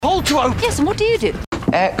pulled to open. Yes, and what do you do?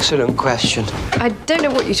 Excellent question. I don't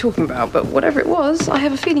know what you're talking about, but whatever it was, I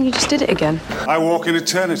have a feeling you just did it again. I walk in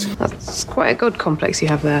eternity. That's quite a god complex you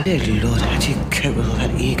have there. Dear Lord, how do you cope with all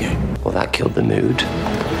that ego? Well, that killed the mood.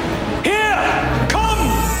 Here come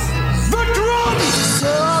the drums!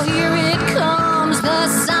 So here it comes, the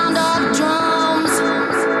sound of drums.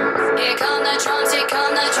 Here come the drums, here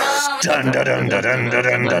come the drums. Dun dun dun dun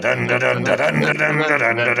dun dun dun dun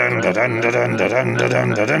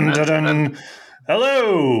dun dun dun.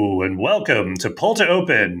 Hello and welcome to Pull to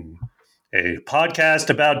Open, a podcast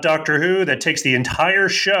about Doctor Who that takes the entire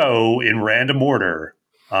show in random order.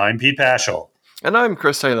 I'm Pete Paschal. And I'm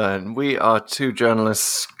Chris Taylor, and we are two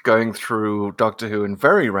journalists going through Doctor Who in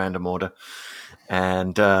very random order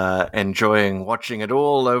and enjoying watching it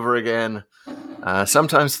all over again,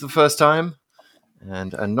 sometimes for the first time,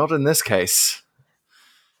 and not in this case.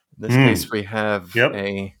 In this case, we have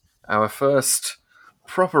our first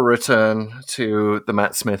proper return to the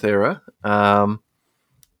Matt Smith era, and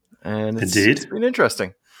it's been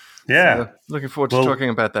interesting. Yeah. So, looking forward to talking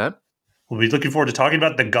about that. We'll be looking forward to talking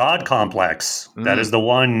about the God Complex. That is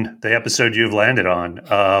the episode you've landed on,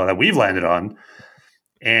 that we've landed on.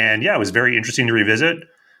 And yeah, it was very interesting to revisit.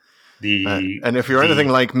 And if you're anything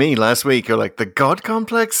like me last week, you're like, the God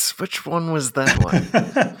Complex? Which one was that one?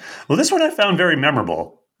 Well, this one I found very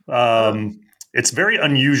memorable. It's very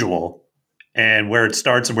unusual, and where it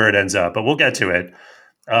starts and where it ends up, but we'll get to it.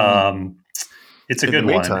 It's a good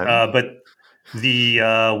one. But the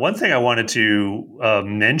one thing I wanted to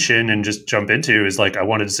mention and just jump into is I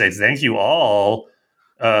wanted to say thank you all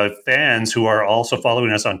fans who are also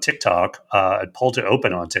following us on TikTok at Pull to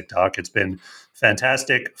Open on TikTok. It's been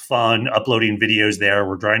fantastic, fun uploading videos there.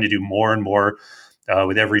 We're trying to do more and more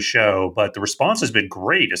with every show, but the response has been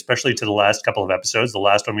great, especially to the last couple of episodes. The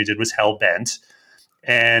last one we did was Hellbent,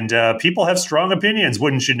 and people have strong opinions,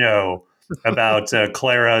 wouldn't you know, about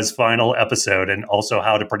Clara's final episode, and also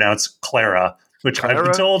how to pronounce Clara, which I've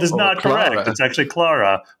been told is not correct. It's actually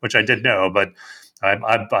Clara, which I did know, but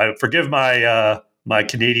I forgive my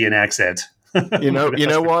Canadian accent. You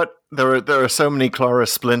know what? There are so many Clara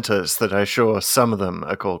splinters that I'm sure some of them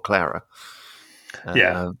are called Clara.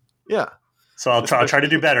 Yeah. So I'll try to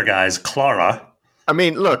do better, guys. Clara. I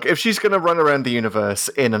mean, look, if she's going to run around the universe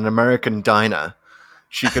in an American diner,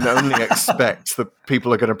 she can only expect that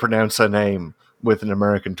people are going to pronounce her name with an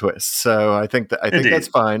American twist. So I think that's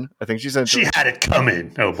fine. I think she had it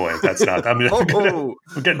coming. Oh boy, that's not. I'm gonna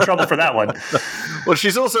get in trouble for that one. Well,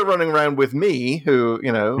 she's also running around with me, who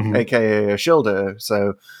aka Ashilda.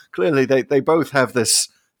 So clearly, they both have this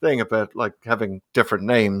thing about having different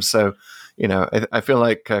names. So I feel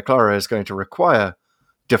like Clara is going to require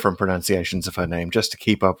different pronunciations of her name just to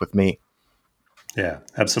keep up with me. Yeah,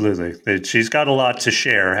 absolutely. She's got a lot to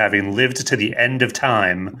share, having lived to the end of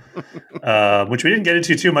time, which we didn't get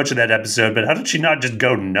into too much in that episode, but how did she not just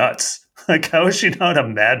go nuts? How is she not a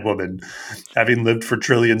mad woman, having lived for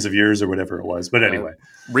trillions of years or whatever it was? But anyway.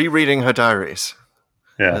 Rereading her diaries.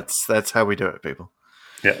 Yeah. That's how we do it, people.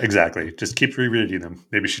 Yeah, exactly. Just keep rereading them.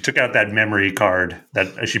 Maybe she took out that memory card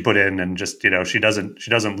that she put in, and just she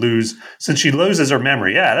doesn't lose, since she loses her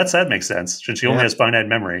memory. Yeah, that makes sense. Since she only has finite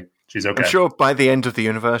memory, she's okay. I'm sure by the end of the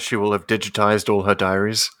universe, she will have digitized all her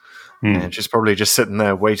diaries, and she's probably just sitting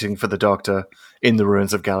there waiting for the Doctor in the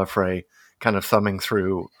ruins of Gallifrey, kind of thumbing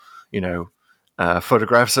through,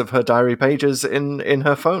 photographs of her diary pages in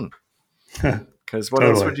her phone. Because what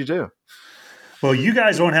else would you do? Well, you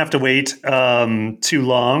guys won't have to wait too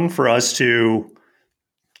long for us to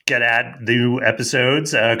get at new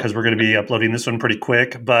episodes, because we're going to be uploading this one pretty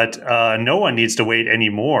quick. But no one needs to wait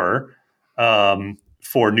anymore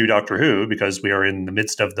for new Doctor Who, because we are in the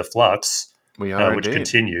midst of the flux, which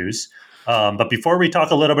continues. But before we talk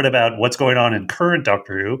a little bit about what's going on in current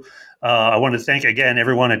Doctor Who, I want to thank again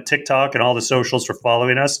everyone at TikTok and all the socials for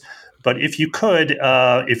following us. But if you could,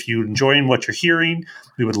 if you're enjoying what you're hearing,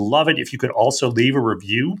 we would love it if you could also leave a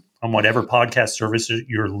review on whatever podcast service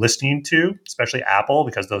you're listening to, especially Apple,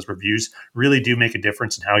 because those reviews really do make a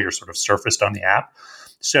difference in how you're sort of surfaced on the app.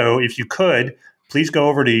 So if you could, please go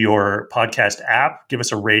over to your podcast app, give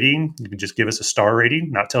us a rating. You can just give us a star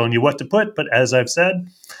rating, not telling you what to put. But as I've said,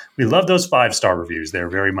 we love those 5-star reviews. They're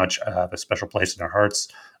very much a special place in our hearts.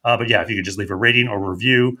 But yeah, if you could just leave a rating or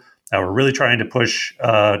review. We're really trying to push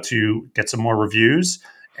to get some more reviews,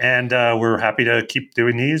 and we're happy to keep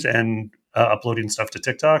doing these and uploading stuff to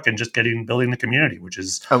TikTok and just building the community, which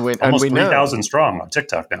is almost 3,000 strong on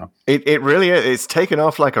TikTok now. It really is. It's taken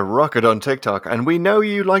off like a rocket on TikTok, and we know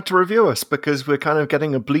you like to review us because we're kind of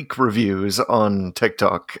getting oblique reviews on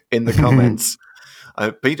TikTok in the comments.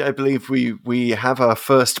 Pete, I believe we have our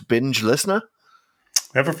first binge listener.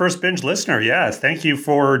 We have a first binge listener. Yeah. Thank you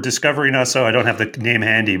for discovering us. So I don't have the name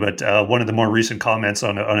handy, but one of the more recent comments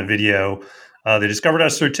on a video, they discovered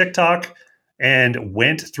us through TikTok and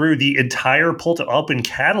went through the entire Pull to Open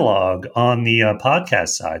catalog on the podcast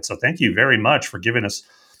side. So thank you very much for giving us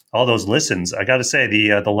all those listens. I got to say,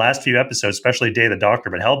 the last few episodes, especially Day of the Doctor,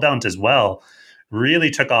 but Hellbound as well, really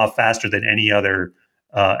took off faster than any other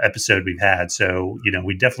episode we've had. So,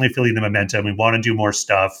 we definitely feeling the momentum. We want to do more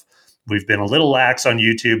stuff. We've been a little lax on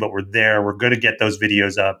YouTube, but we're there. We're going to get those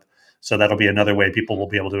videos up. So that'll be another way people will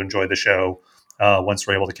be able to enjoy the show once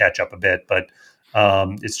we're able to catch up a bit. But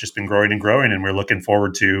it's just been growing and growing, and we're looking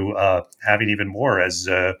forward to having even more as,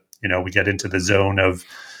 we get into the zone of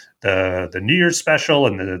the New Year's special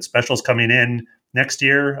and the specials coming in next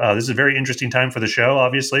year. This is a very interesting time for the show,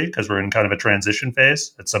 obviously, because we're in kind of a transition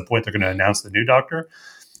phase. At some point, they're going to announce the new Doctor,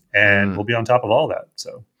 and we'll be on top of all that.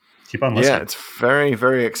 So keep on listening. Yeah, it's very,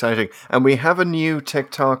 very exciting. And we have a new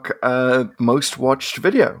TikTok most watched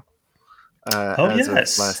video as of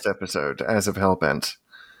last episode, as of Hellbent.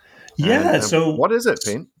 Yeah, and, so what is it,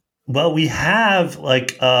 Pete? Well, we have,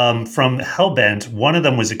 from Hellbent, one of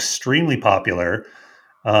them was extremely popular.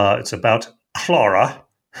 It's about Clara.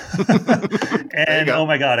 And oh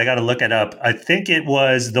my God, I got to look it up. I think it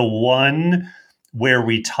was the one where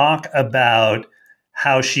we talk about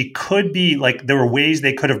how she could be, there were ways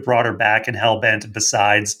they could have brought her back in Hellbent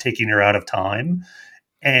besides taking her out of time.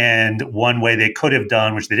 And one way they could have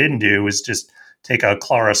done, which they didn't do, was just take a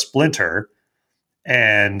Clara Splinter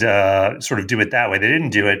and sort of do it that way. They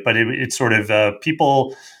didn't do it, but it sort of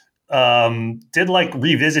people did like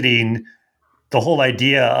revisiting the whole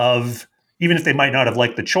idea of, even if they might not have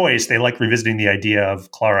liked the choice, they like revisiting the idea of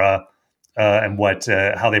Clara and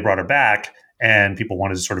how they brought her back. And people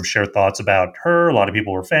wanted to sort of share thoughts about her. A lot of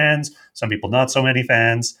people were fans, some people not so many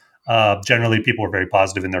fans. Generally, people were very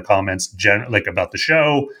positive in their comments, about the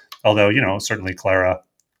show. Although, certainly Clara,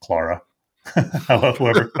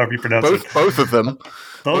 however you pronounce it. Both of them.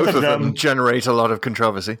 Both of them generate a lot of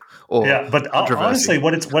controversy. But honestly,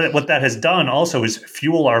 what that has done also is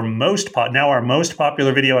fuel our most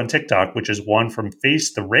popular video on TikTok, which is one from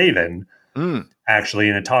Face the Raven, actually,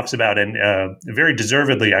 and it talks about, and very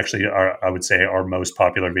deservedly, actually, I would say our most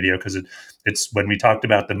popular video, because it's when we talked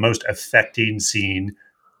about the most affecting scene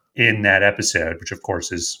in that episode, which of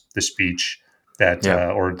course is the speech that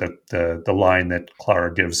or the line that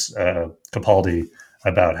Clara gives Capaldi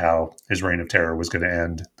about how his reign of terror was going to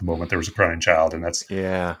end the moment there was a crying child. And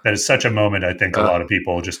that is such a moment. I think a lot of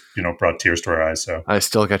people just, brought tears to our eyes. So I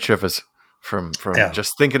still get shivers from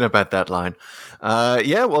just thinking about that line.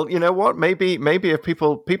 Well, you know what? Maybe if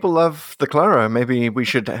people love the Clara, maybe we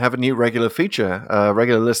should have a new regular feature.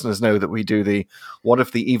 Regular listeners know that we do the "What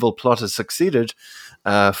if the evil plot has succeeded"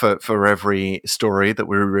 for every story that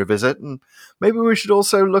we revisit, and maybe we should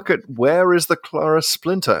also look at where is the Clara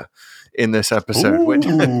Splinter in this episode.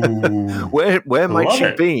 Where might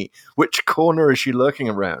she be? Which corner is she lurking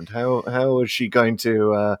around? How is she going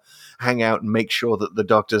to hang out and make sure that the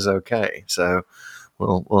Doctor's okay? So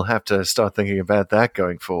we'll have to start thinking about that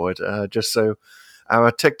going forward, just so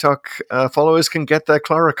our TikTok followers can get their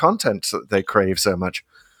Clara content that they crave so much.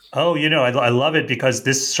 Oh, I love it because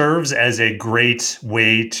this serves as a great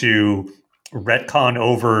way to retcon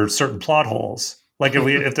over certain plot holes. Like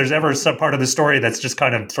if there's ever some part of the story that's just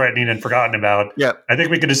kind of threatening and forgotten about, I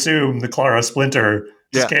think we could assume the Clara Splinter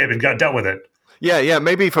just came and got dealt with it. Yeah.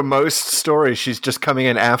 Maybe for most stories, she's just coming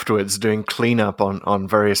in afterwards doing cleanup on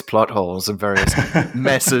various plot holes and various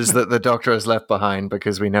messes that the Doctor has left behind,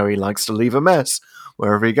 because we know he likes to leave a mess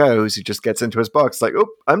wherever he goes. He just gets into his box like,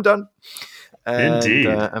 I'm done. And, Indeed.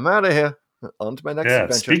 I'm out of here. On to my next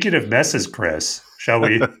adventure. Speaking of messes, Chris, shall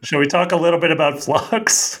we talk a little bit about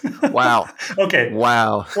Flux? Wow. Okay.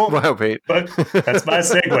 Wow. Well, wow, Pete. But that's my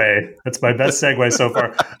segue. That's my best segue so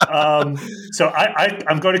far. So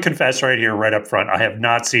I'm going to confess right here, right up front, I have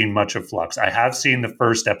not seen much of Flux. I have seen the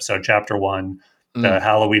first episode, Chapter 1, the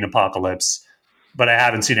Halloween Apocalypse, but I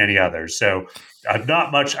haven't seen any others. So I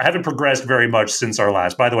haven't progressed very much since our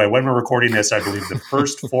last. By the way, when we're recording this, I believe the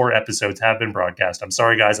first 4 episodes have been broadcast. I'm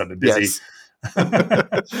sorry, guys. I've been busy. Yes.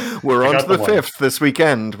 We're on to the 5th this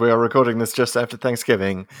weekend. We are recording this just after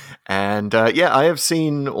Thanksgiving. And I have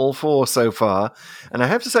seen all 4 so far. And I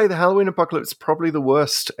have to say the Halloween Apocalypse is probably the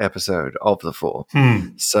worst episode of the 4.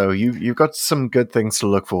 So you've got some good things to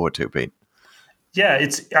look forward to, Pete. Yeah,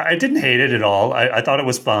 I didn't hate it at all. I thought it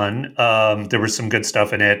was fun. There was some good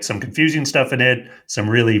stuff in it, some confusing stuff in it, some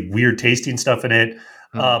really weird tasting stuff in it.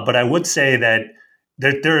 But I would say that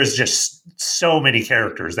there is just so many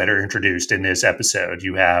characters that are introduced in this episode.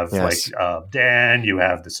 You have Dan, you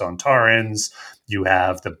have the Sontarans, you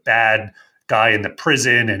have the bad guy in the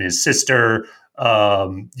prison and his sister.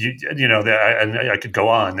 I could go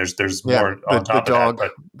on. There's more on top dog, of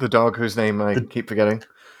that. But the dog whose name I keep forgetting.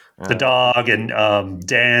 The dog and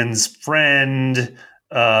Dan's friend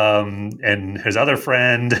and his other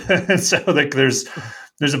friend. So like there's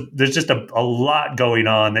just a lot going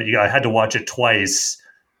on that I had to watch it twice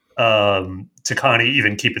to kind of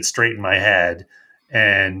even keep it straight in my head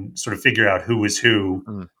and sort of figure out who was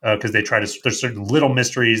who, because there's certain little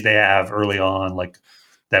mysteries they have early on, like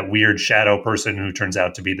that weird shadow person who turns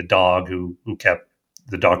out to be the dog who kept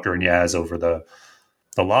the Doctor and Yaz over the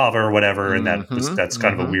lava or whatever, and that's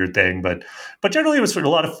kind of a weird thing, but generally it was a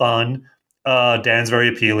lot of fun. Dan's very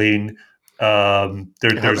appealing. How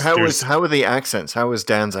were the accents? How was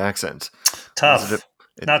Dan's accent? Tough.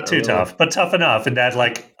 Not too tough, but tough enough. And that,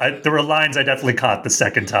 there were lines I definitely caught the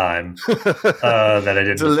second time that I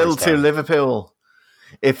didn't. It's a little too Liverpool.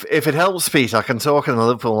 If it helps, Pete, I can talk in a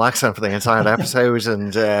Liverpool accent for the entire episode,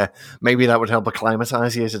 and maybe that would help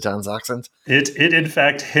acclimatise you to Dan's accent. It in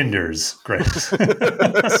fact hinders, Chris. But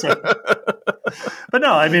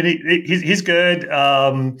no, I mean he's good.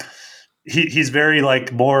 He's very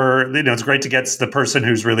more. It's great to get the person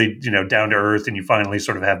who's really down to earth, and you finally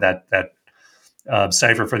sort of have that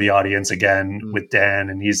cipher for the audience again with Dan,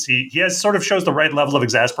 and he has sort of shows the right level of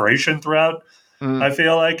exasperation throughout. I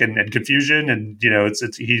feel like and confusion, and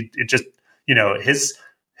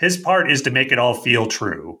his part is to make it all feel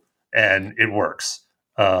true, and it works.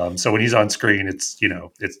 So when he's on screen, it's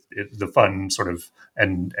the fun sort of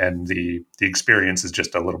and the experience is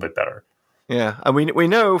just a little bit better. Yeah, and we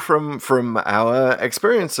know from our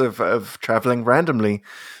experience of traveling randomly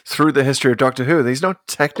through the history of Doctor Who, that he's not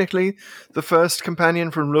technically the first companion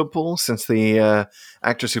from Liverpool, since the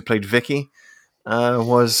actress who played Vicky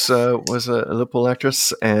was a Liverpool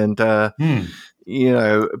actress, and but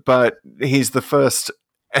he's the first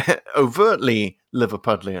overtly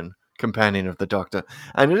Liverpudlian companion of the Doctor,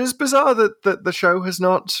 and it is bizarre that the show has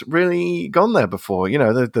not really gone there before. There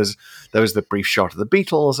was the brief shot of the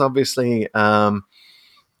Beatles, obviously. I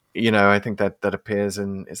think that appears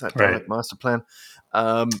in, is that Dalek Master Plan?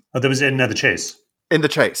 That was in The Chase. In The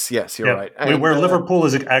Chase, yes, you're right. And, where Liverpool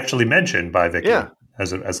is actually mentioned by Vicky,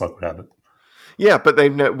 as luck would have it. Yeah, but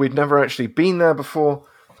we'd never actually been there before.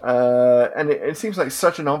 And it seems like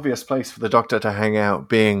such an obvious place for the Doctor to hang out,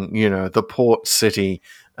 being, the port city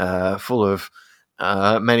full of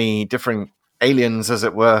many different aliens, as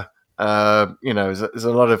it were. There's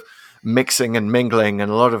a lot of mixing and mingling,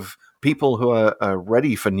 and a lot of people who are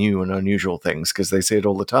ready for new and unusual things because they see it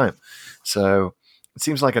all the time. So it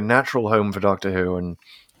seems like a natural home for Doctor Who, and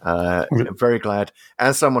I'm very glad,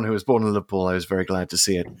 as someone who was born in Liverpool, I was very glad to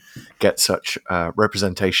see it get such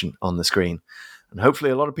representation on the screen. And hopefully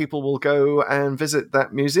a lot of people will go and visit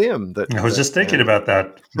that museum. I was just thinking about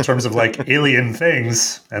that in terms of alien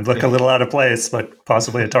things, and look a little out of place, but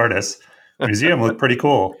possibly a TARDIS. The museum looked pretty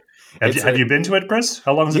cool. Have you been to it, Chris?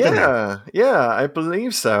 How long has it been there? Yeah, I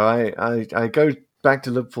believe so. I go back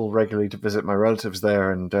to Liverpool regularly to visit my relatives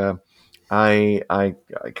there, and I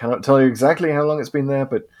cannot tell you exactly how long it's been there,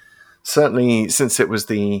 but certainly since it was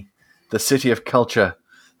the city of culture.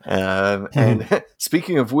 And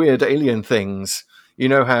speaking of weird alien things,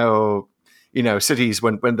 how cities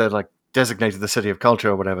when they're designated the city of culture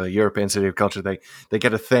or whatever, European city of culture, they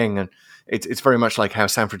get a thing, and it's very much like how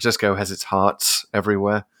San Francisco has its hearts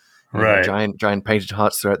everywhere, right? Giant painted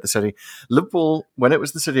hearts throughout the city. Liverpool, when it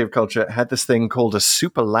was the city of culture, had this thing called a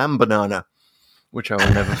super lamb banana, which I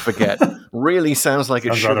will never forget. Really sounds like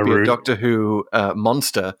it should be a Doctor Who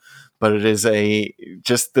monster, but it is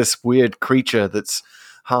just this weird creature that's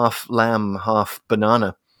half lamb, half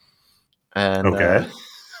banana. And okay.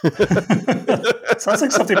 Sounds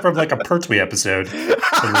like something from a Pertwee episode.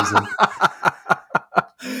 For some reason.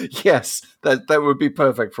 Yes, that would be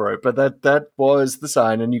perfect for it. But that was the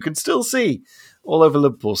sign, and you can still see all over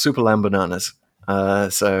Liverpool super lamb bananas.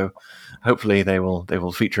 So hopefully they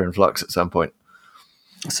will feature in Flux at some point.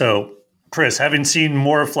 So, Chris, having seen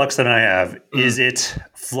more of Flux than I have, is it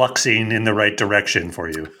fluxing in the right direction for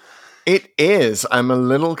you? It is. I'm a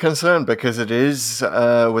little concerned because it is,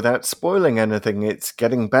 without spoiling anything, it's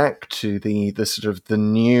getting back to the sort of the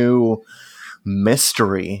new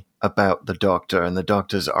mystery about the Doctor and the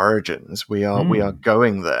Doctor's origins. We are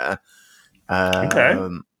going there. Okay.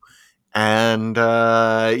 And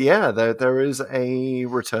there is a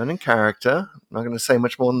returning character. I'm not going to say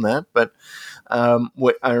much more than that, but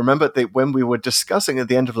I remember that when we were discussing at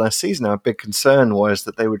the end of last season, our big concern was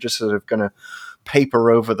that they were just sort of going to paper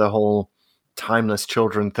over the whole timeless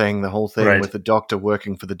children thing, the whole thing with the Doctor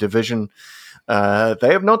working for the Division. They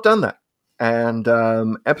have not done that. and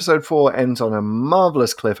episode 4 ends on a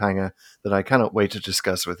marvelous cliffhanger that I cannot wait to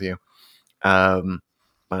discuss with you.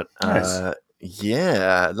 Nice.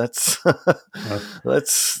 Yeah, let's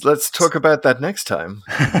talk about that next time.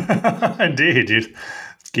 Indeed, you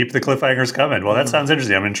keep the cliffhangers coming. Well, that sounds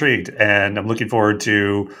interesting. I'm intrigued, and I'm looking forward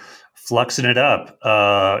to fluxing it up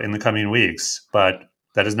in the coming weeks. But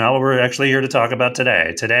that is not what we're actually here to talk about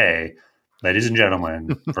today. Today, ladies and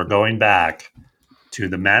gentlemen, we're going back to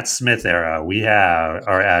the Matt Smith era. We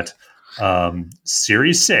are at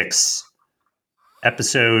Series 6,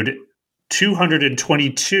 Episode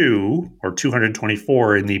 222 or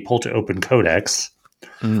 224 in the Pull to Open Codex.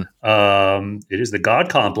 It is the God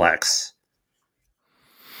Complex.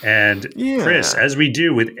 And Chris, as we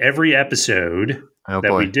do with every episode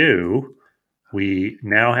we do, we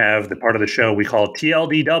now have the part of the show we call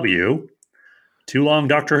TLDW, Too Long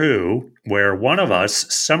Doctor Who, where one of us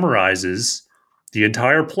summarizes the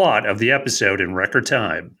entire plot of the episode in record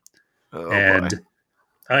time. Boy.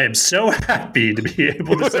 I am so happy to be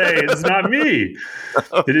able to say it's not me.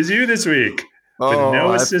 It is you this week. With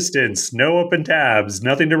no assistance, no open tabs,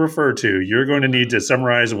 nothing to refer to. You're going to need to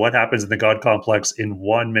summarize what happens in the God Complex in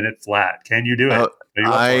 1 minute flat. Can you do it?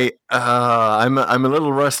 I'm a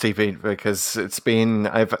little rusty, Pete, because it's been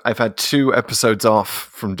I've had 2 episodes off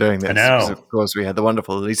from doing this. I know. Because of course, we had the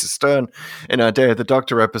wonderful Lisa Stern in our Day of the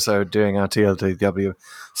Doctor episode doing our TLDW.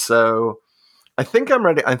 So I think I'm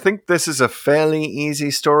ready. I think this is a fairly easy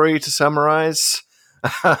story to summarize.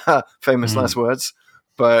 Famous last words.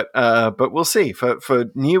 But we'll see. For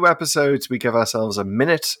new episodes, we give ourselves a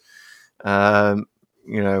minute, per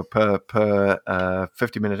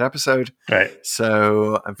 50-minute episode. Right.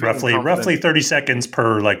 So I'm roughly 30 seconds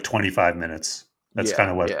per 25 minutes. That's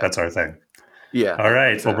kind of that's our thing. Yeah. All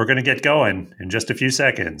right. Well, we're going to get going in just a few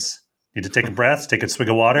seconds. Need to take a breath. Take a swig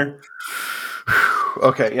of water.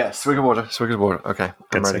 Okay. Yeah. Swig of water. Okay.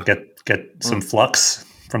 Get some flux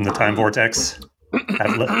from the time vortex.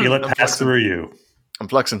 Feel it pass through you. I'm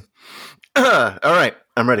flexing. All right.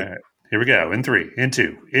 I'm ready. Right, here we go. In 3, in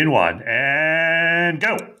 2, in 1, and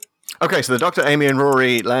go. Okay, so the Doctor, Amy, and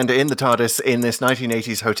Rory land in the TARDIS in this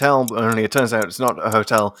 1980s hotel. Only it turns out it's not a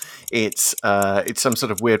hotel. It's some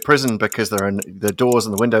sort of weird prison because the doors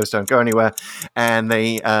and the windows don't go anywhere. And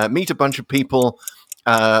they meet a bunch of people,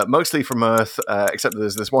 mostly from Earth, except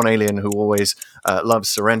there's this one alien who always loves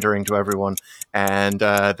surrendering to everyone. And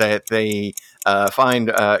they find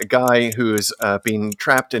a guy who's been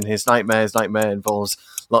trapped in his nightmare. His nightmare involves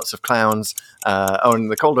lots of clowns. In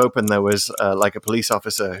the cold open, there was a police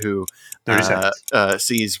officer who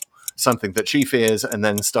sees something that she fears and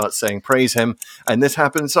then starts saying praise him. And this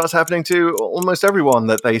starts happening to almost everyone,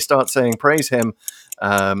 that they start saying praise him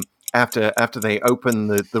after they open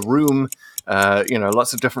the room.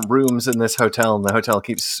 Lots of different rooms in this hotel, and the hotel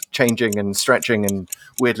keeps changing and stretching and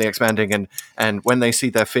weirdly expanding. And when they see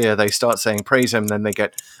their fear, they start saying praise him. Then they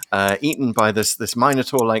get eaten by this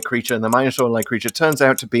Minotaur-like creature, and the Minotaur-like creature turns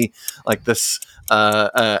out to be like this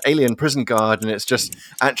alien prison guard, and it's just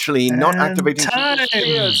actually not activating people's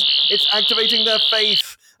fears. It's activating their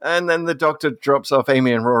faith. And then the Doctor drops off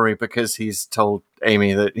Amy and Rory because he's told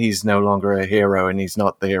Amy that he's no longer a hero and he's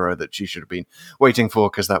not the hero that she should have been waiting for,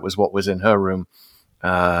 because that was what was in her room.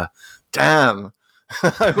 Damn,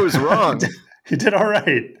 I was wrong. You did all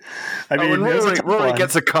right. I mean, Rory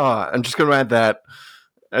gets a car. I'm just going to add that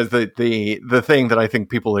as the thing that I think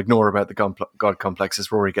people ignore about the God Complex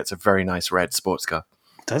is Rory gets a very nice red sports car.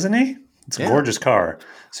 Doesn't he? It's a gorgeous car.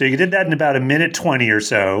 So you did that in about 1:20 or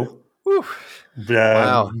so. Whew.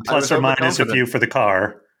 Wow. Plus or minus a few for the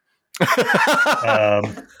car.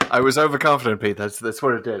 I was overconfident, Pete. That's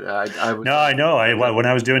what it did. No, I know. When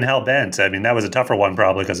I was doing Hellbent, I mean, that was a tougher one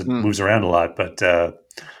probably because it moves around a lot. But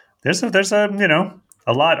there's a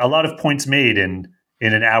lot of points made in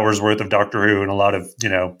an hour's worth of Doctor Who, and a lot of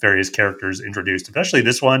various characters introduced. Especially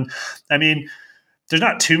this one. I mean, there's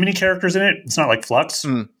not too many characters in it. It's not like Flux.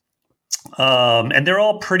 And they're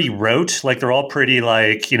all pretty rote. Like, they're all pretty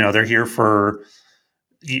they're here for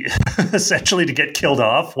essentially to get killed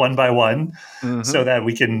off one by one, so that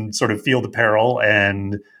we can sort of feel the peril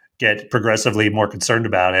and get progressively more concerned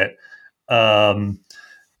about it.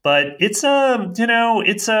 But it's I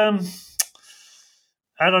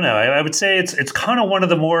don't know. I would say it's kind of one of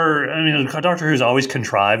the more. I mean, Doctor Who's always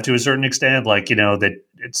contrived to a certain extent, that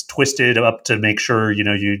it's twisted up to make sure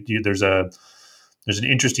there's an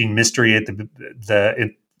interesting mystery at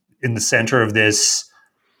in the center of this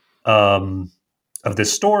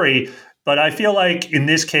story. But I feel like in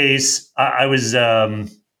this case, I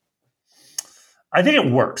think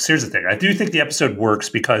it works. Here's the thing: I do think the episode works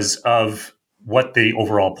because of what the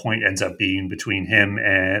overall point ends up being between him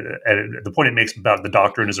and the point it makes about the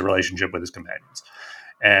Doctor and his relationship with his companions,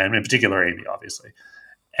 and in particular Amy, obviously.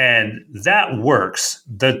 And that works.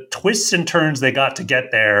 The twists and turns they got to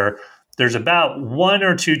get there, there's about one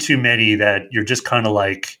or two too many that you're just kind of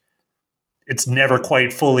like, it's never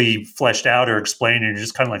quite fully fleshed out or explained, and you're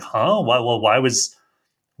just kind of like, huh? Why was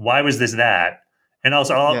this that? And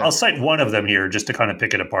also, I'll cite one of them here just to kind of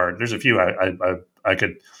pick it apart. There's a few I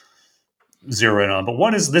could zero in on,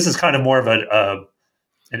 but this is kind of more of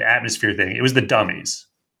an atmosphere thing. It was the dummies.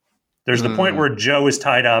 There's the point where Joe is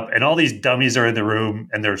tied up, and all these dummies are in the room,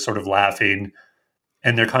 and they're sort of laughing,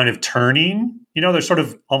 and they're kind of turning. They're sort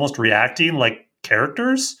of almost reacting like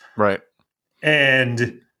characters, right?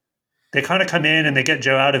 And they kind of come in and they get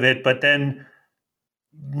Joe out of it, but then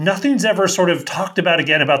nothing's ever sort of talked about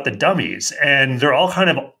again about the dummies. And they're all kind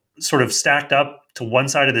of sort of stacked up to one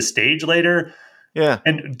side of the stage later. Yeah.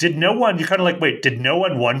 And did no one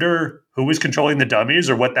wonder who was controlling the dummies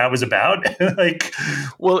or what that was about?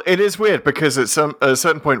 Well, it is weird because at a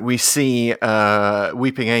certain point we see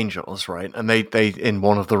weeping angels, right? And they in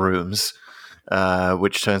one of the rooms,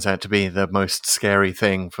 which turns out to be the most scary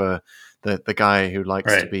thing for the guy who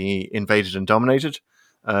likes to be invaded and dominated.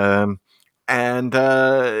 But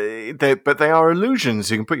they are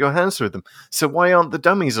illusions. You can put your hands through them. So why aren't the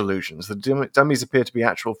dummies illusions? The dummies appear to be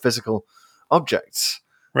actual physical objects,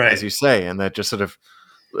 right, as you say, and they're just sort of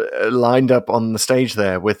lined up on the stage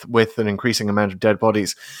there with an increasing amount of dead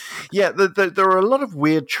bodies. Yeah, there are a lot of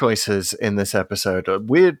weird choices in this episode.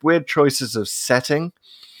 Weird choices of setting.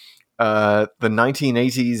 The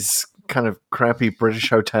 1980s kind of crappy British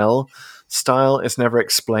hotel style is never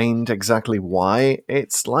explained exactly why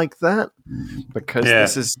it's like that, because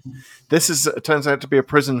this is it turns out to be a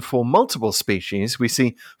prison for multiple species. We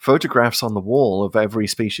see photographs on the wall of every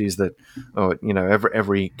species that,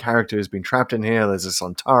 every character has been trapped in here. There's a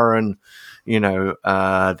Sontaran,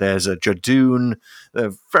 there's a Jadoon.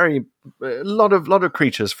 A lot of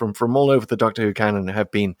creatures from all over the Doctor Who canon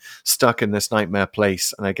have been stuck in this nightmare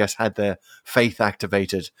place, and I guess had their faith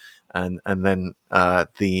activated. And then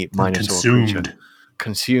the Minotaur creature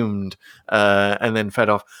consumed and then fed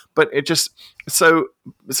off. But it just so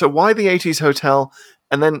why the 80s hotel?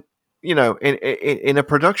 And then in a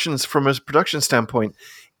from a production standpoint,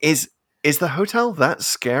 is the hotel that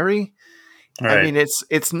scary? Right. I mean,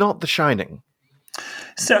 it's not The Shining.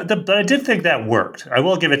 But I did think that worked. I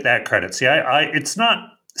will give it that credit. See, it's not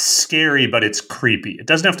scary, but it's creepy. It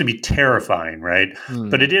doesn't have to be terrifying, right?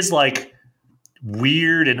 But it is like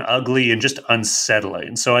weird and ugly and just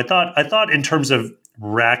unsettling. So I thought in terms of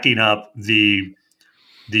racking up the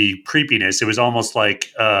creepiness, it was almost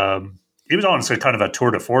like it was honestly kind of a tour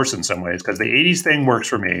de force in some ways, because the 80s thing works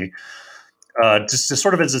for me just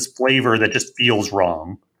sort of as this flavor that just feels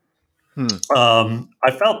wrong.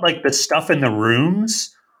 I felt like the stuff in the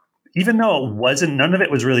rooms, even though none of it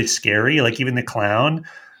was really scary, like even the clown,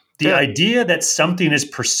 the idea that something is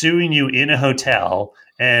pursuing you in a hotel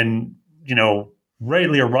and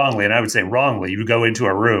rightly or wrongly, and I would say wrongly, you go into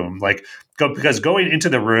a room, because going into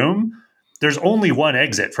the room, there's only one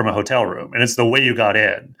exit from a hotel room, and it's the way you got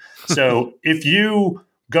in. So if you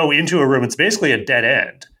go into a room, it's basically a dead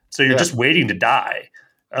end. So you're just waiting to die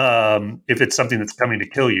if it's something that's coming to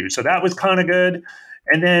kill you. So that was kind of good.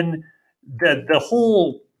 And then the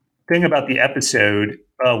whole thing about the episode,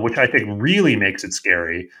 which I think really makes it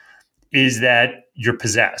scary, is that you're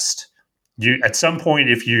possessed. You, at some point,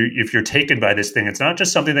 if you're taken by this thing, it's not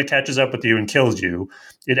just something that catches up with you and kills you.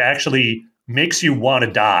 It actually makes you want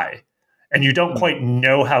to die, and you don't quite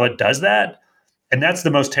know how it does that. And that's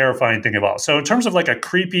the most terrifying thing of all. So in terms of like a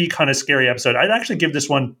creepy kind of scary episode, I'd actually give this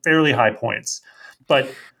one fairly high points.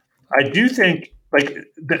 But I do think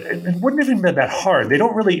it wouldn't even be that hard. They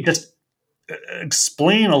don't really just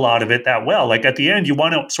explain a lot of it that well. Like at the end, you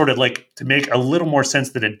want to sort of like to make a little more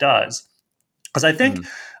sense that it does. Because I think,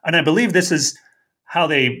 and I believe this is how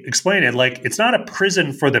they explain it, like it's not a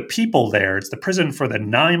prison for the people there. It's the prison for the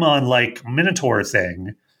Naimon-like Minotaur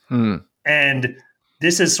thing. And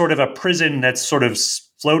this is sort of a prison that's sort of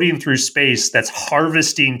floating through space that's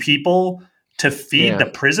harvesting people to feed the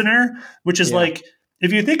prisoner, which is like,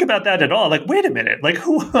 if you think about that at all, like, wait a minute, like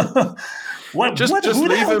who... who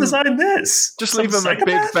the hell designed this? Just leave him a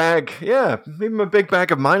big bag. Yeah, leave him a big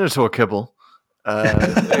bag of Minotaur kibble.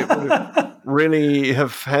 It would really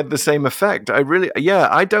have had the same effect.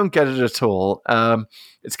 I don't get it at all.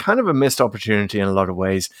 It's kind of a missed opportunity in a lot of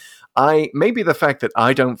ways. Maybe the fact that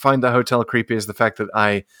I don't find the hotel creepy is the fact that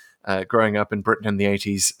I, growing up in Britain in the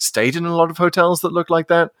 80s, stayed in a lot of hotels that looked like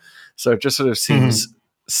that. So it just sort of seems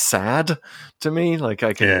sad to me. Like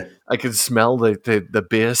I could smell the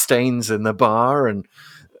beer stains in the bar and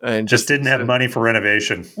just didn't have money for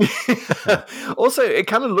renovation. Also, it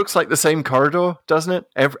kind of looks like the same corridor, doesn't it?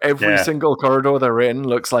 Every single corridor they're in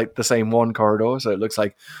looks like the same one corridor. So it looks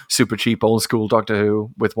like super cheap old school Doctor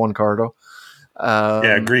Who with one corridor.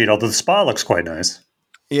 Yeah, agreed. Although the spa looks quite nice.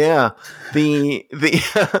 Yeah,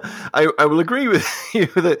 I will agree with you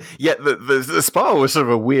that the spa was sort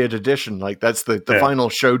of a weird addition. Like that's the final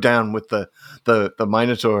showdown with the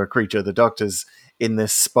Minotaur creature. The Doctor's in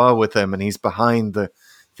this spa with him, and he's behind the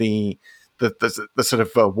sort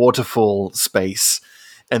of waterfall space,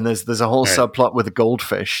 and there's a whole subplot with a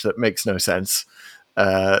goldfish that makes no sense.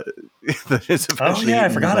 I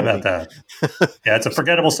forgot about that. Yeah, it's a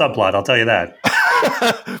forgettable subplot. I'll tell you that.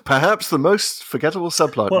 Perhaps the most forgettable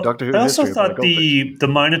subplot in Doctor Who I also history. thought the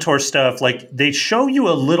Minotaur stuff, like they show you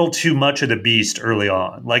a little too much of the beast early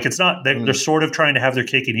on. Like it's not they're sort of trying to have their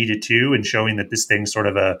cake and eat it too, and showing that this thing's sort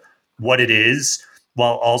of what it is,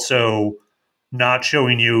 while also not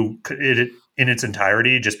showing you it in its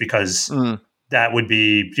entirety, just because that would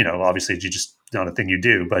be, obviously just not a thing you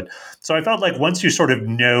do. But so I felt like once you sort of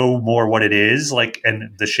know more what it is, like,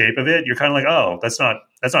 and the shape of it, you're kind of like, oh, that's not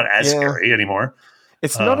as scary anymore.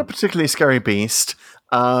 It's not a particularly scary beast.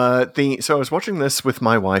 So I was watching this with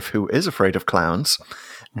my wife, who is afraid of clowns,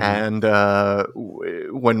 and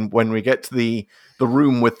when we get to the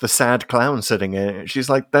room with the sad clown sitting in it, she's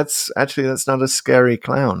like, that's not a scary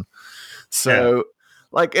clown. So,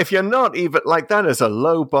 like, if you're not even like, that is a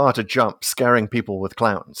low bar to jump, scaring people with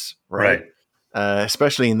clowns, right?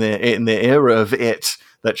 Especially in the era of it,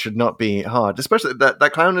 that should not be hard. Especially that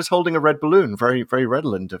clown is holding a red balloon, very very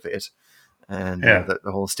redolent of it, and the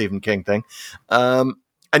whole Stephen King thing. And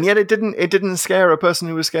yet it didn't scare a person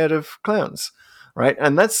who was scared of clowns, right?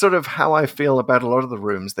 And that's sort of how I feel about a lot of the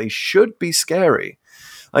rooms. They should be scary.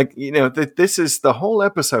 Like, this is, the whole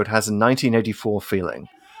episode has a 1984 feeling,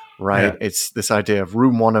 right? Yeah. It's this idea of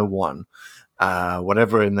Room 101.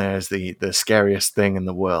 Whatever in there is the scariest thing in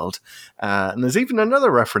the world. And there's even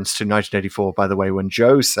another reference to 1984, by the way, when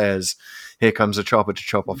Joe says, "Here comes a chopper to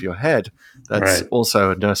chop off your head." That's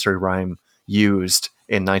also a nursery rhyme used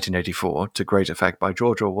in 1984 to great effect by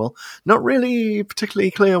George Orwell. Not really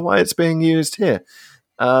particularly clear why it's being used here.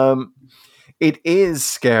 It is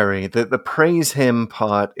scary. The praise him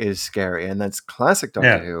part is scary, and that's classic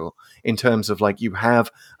Doctor Who in terms of, like, you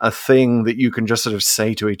have a thing that you can just sort of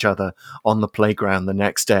say to each other on the playground the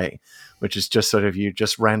next day, which is just sort of, you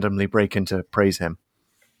just randomly break into praise him.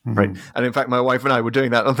 Right. And in fact, my wife and I were doing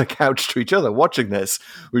that on the couch to each other watching this.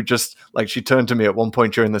 We just, like, she turned to me at one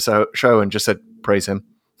point during the show and just said, "Praise him."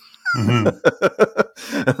 And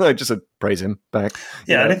I just said, "Praise him" back.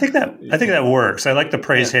 Yeah, and I think that works. I like the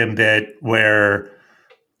praise him bit where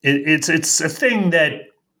it's a thing that,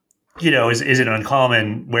 isn't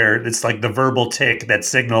uncommon, where it's like the verbal tick that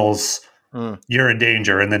signals you're in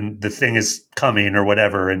danger, and then the thing is coming or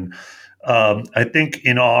whatever. And I think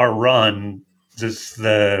in our run,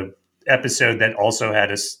 the episode that also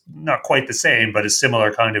had not quite the same, but a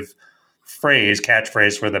similar kind of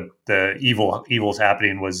catchphrase where the evil's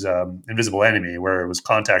happening was Invisible Enemy, where it was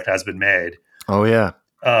contact has been made. Oh yeah.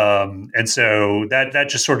 And so that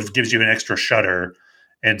just sort of gives you an extra shudder.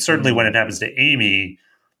 And certainly when it happens to Amy,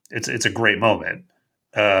 it's a great moment.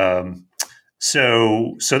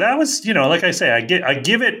 So that was, like I say, I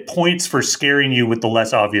give it points for scaring you with the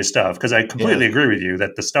less obvious stuff, because I completely agree with you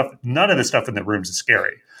that none of the stuff in the rooms is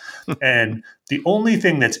scary. And the only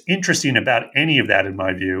thing that's interesting about any of that, in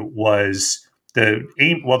my view, was there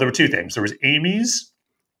were two things. There was Amy's,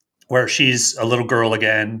 where she's a little girl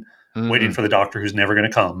again, waiting for the Doctor who's never going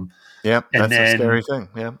to come. Yeah, and that's a scary thing.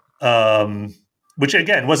 Yeah. Which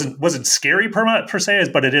again wasn't scary per se,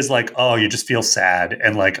 but it is like, oh, you just feel sad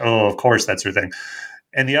and like, oh, of course that's your thing.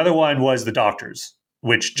 And the other one was the Doctor's,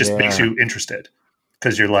 which just makes you interested,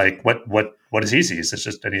 because you're like, what does he see? It's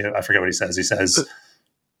just, I forget what he says. He says,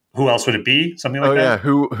 who else would it be? Something like that. Yeah,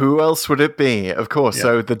 who else would it be? Of course. Yeah.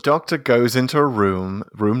 So the Doctor goes into a room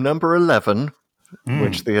number 11,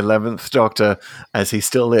 which the 11th Doctor, as he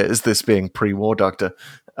still is, this being pre-war Doctor,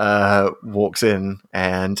 walks in,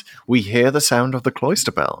 and we hear the sound of the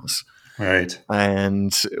cloister bells. Right.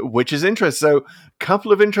 And which is interesting. So a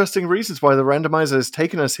couple of interesting reasons why the randomizer has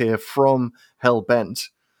taken us here from Hellbent.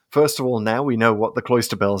 First of all, now we know what the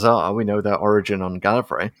cloister bells are. We know their origin on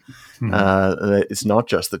Gallifrey. It's not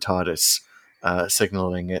just the TARDIS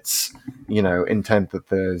signaling its, intent that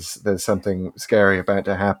there's something scary about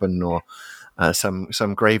to happen, or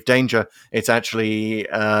some grave danger. It's actually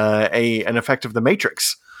an effect of the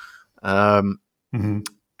Matrix. And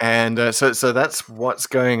And so that's what's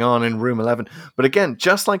going on in room 11. But again,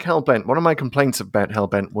 just like Hellbent, one of my complaints about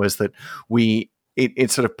Hellbent was that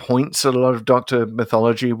it sort of points at a lot of Doctor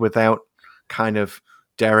mythology without kind of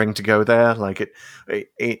daring to go there. Like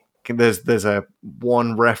there's a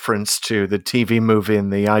one reference to the TV movie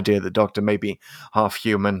and the idea that Doctor may be half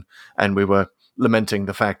human, and we were lamenting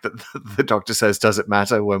the fact that the Doctor says, "Does it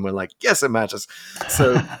matter?" when we're like, "Yes, it matters."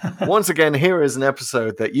 So once again, here is an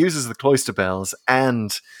episode that uses the cloister bells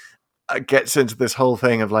and gets into this whole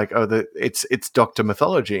thing of like, it's Doctor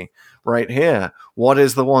mythology right here. What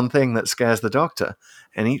is the one thing that scares the Doctor?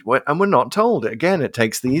 And we're not told. Again, it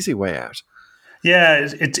takes the easy way out. Yeah,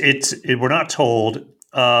 we're not told.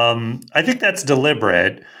 I think that's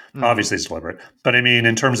deliberate. Obviously, it's deliberate. But I mean,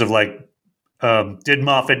 in terms of like, did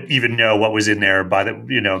Moffat even know what was in there by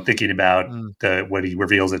thinking about when he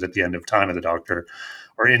reveals it at the end of Time of the Doctor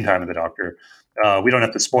or in Time of the Doctor? We don't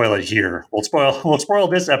have to spoil it here. We'll spoil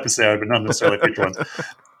this episode, but not necessarily future ones.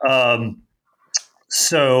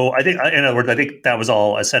 So I think, in other words, I think that was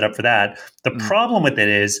all a setup for that. The problem with it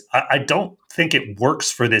is I don't think it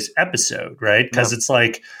works for this episode, right? Because it's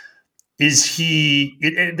like, they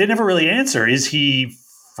never really answer. Is he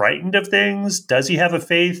frightened of things? Does he have a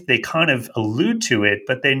faith? They kind of allude to it,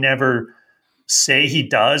 but they never say he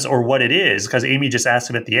does or what it is. Because Amy just asked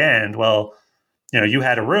him at the end, well, you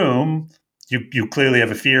had a room, you clearly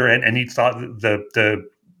have a fear, and he thought the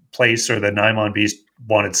place or the Naimon beast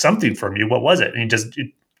wanted something from you. What was it? And he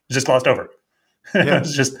just glossed over. Yeah.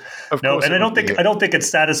 It's just no, and I don't think it's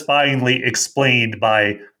satisfyingly explained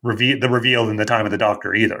by the reveal in the Time of the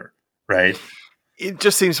Doctor either, right? It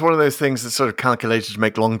just seems one of those things that's sort of calculated to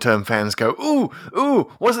make long-term fans go, ooh,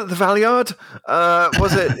 was it the Valiard?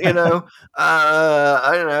 Was it,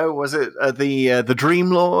 I don't know, was it the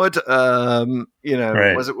Dream Lord?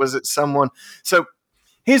 Right. Was it someone? So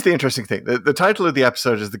here's the interesting thing. The title of the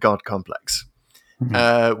episode is The God Complex,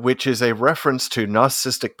 which is a reference to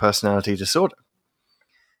narcissistic personality disorder.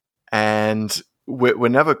 And we're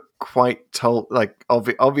never quite told, like,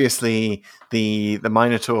 obviously the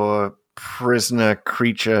Minotaur prisoner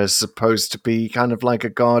creature is supposed to be kind of like a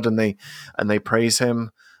god, and they praise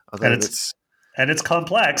him, and it's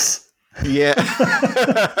complex. Yeah.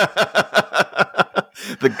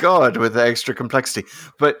 The god with the extra complexity,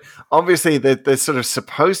 but obviously there's sort of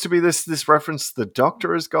supposed to be this reference to the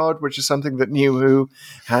Doctor as God, which is something that New Who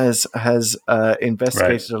has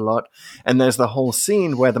investigated a lot. And there's the whole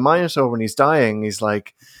scene where the Minotaur, when he's dying, he's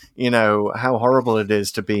like, how horrible it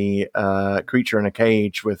is to be a creature in a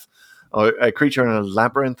cage or a creature in a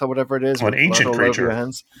labyrinth or whatever it is. An ancient creature. Your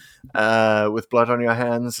hands, with blood on your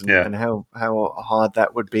hands, and how hard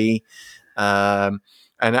that would be.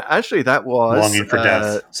 And actually that was... Longing for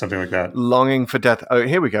death, something like that. Longing for death. Oh,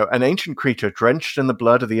 here we go. An ancient creature drenched in the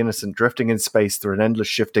blood of the innocent, drifting in space through an endless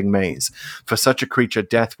shifting maze. For such a creature,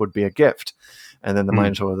 death would be a gift. And then the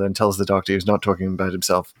Minotaur then tells the Doctor he's not talking about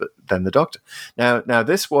himself, but then the Doctor. Now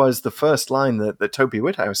this was the first line that Toby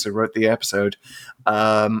Whithouse, who wrote the episode,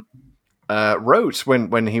 wrote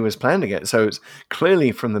when he was planning it. So it's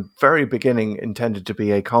clearly from the very beginning intended to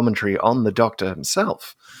be a commentary on the Doctor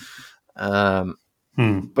himself.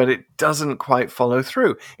 But it doesn't quite follow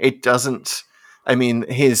through. It doesn't. I mean,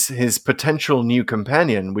 his potential new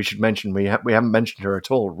companion, we should mention, we haven't mentioned her at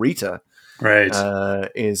all, Rita, right,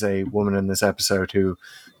 is a woman in this episode who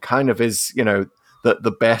kind of is,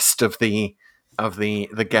 the best of the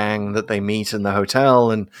gang that they meet in the hotel,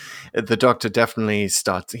 and the Doctor definitely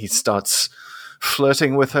starts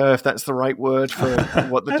flirting with her, if that's the right word for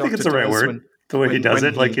what the Doctor does. I think it's the right word. The way he does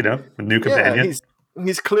it, with new companion. Yeah,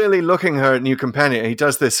 he's clearly looking her new companion. He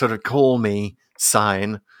does this sort of "call me"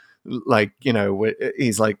 sign, like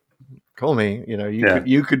he's like, "Call me."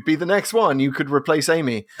 You could be the next one. You could replace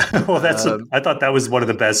Amy. Well, I thought that was one of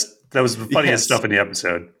the best. That was the funniest stuff in the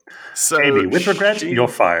episode. So, Amy, with regret, you're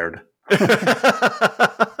fired.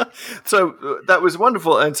 So that was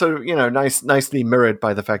wonderful, and so nicely mirrored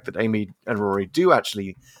by the fact that Amy and Rory do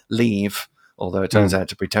actually leave, although it turns out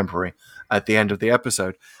to be temporary at the end of the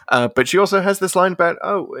episode. But she also has this line about,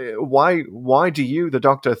 why do you, the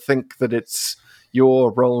Doctor, think that it's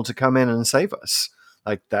your role to come in and save us?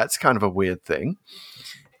 Like, that's kind of a weird thing.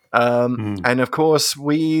 And of course,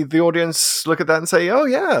 we, the audience, look at that and say, oh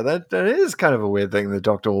yeah, that is kind of a weird thing. The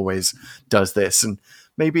Doctor always does this. And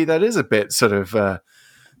maybe that is a bit sort of,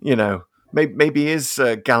 maybe is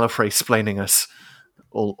Gallifrey explaining us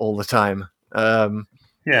all the time.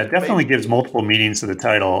 Yeah, it definitely gives multiple meanings to the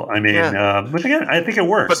title. I mean, but again, I think it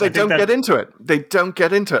works. But they don't get into it. They don't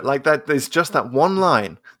get into it like that. There's just that one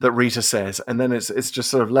line that Rita says, and then it's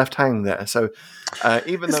just sort of left hanging there. So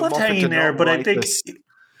even it's though left Moffat hanging there, but I think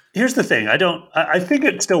Here's the thing. I think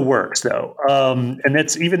it still works though. And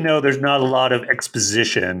it's even though there's not a lot of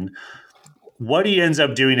exposition, what he ends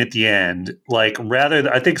up doing at the end, like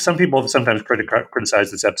I think some people have sometimes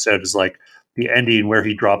criticized this episode as like the ending where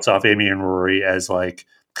he drops off Amy and Rory as like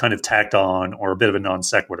kind of tacked on or a bit of a non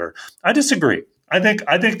sequitur. I disagree. I think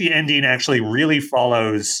the ending actually really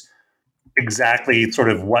follows exactly sort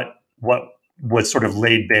of what was sort of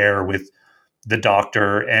laid bare with the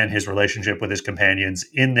Doctor and his relationship with his companions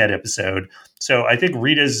in that episode. So I think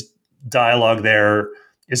Rita's dialogue there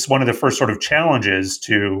is one of the first sort of challenges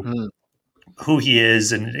to who he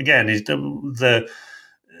is. And again, he's the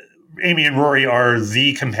Amy and Rory are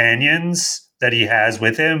the companions that he has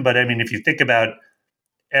with him. But I mean, if you think about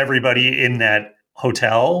everybody in that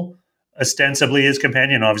hotel, ostensibly his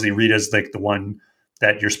companion, obviously Rita's like the one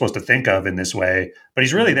that you're supposed to think of in this way, but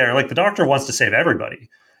he's really there. Like the Doctor wants to save everybody.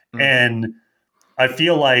 And I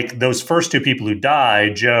feel like those first two people who die,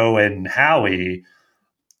 Joe and Howie,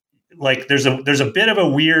 like there's a bit of a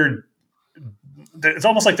weird, it's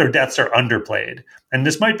almost like their deaths are underplayed. And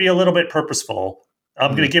this might be a little bit purposeful.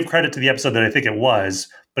 I'm going to give credit to the episode that I think it was,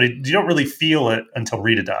 but you don't really feel it until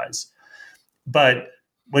Rita dies. But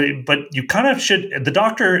you kind of should, the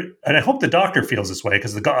Doctor, and I hope the Doctor feels this way,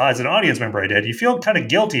 because as an audience member I did, you feel kind of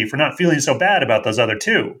guilty for not feeling so bad about those other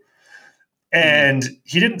two. And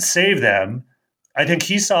he didn't save them. I think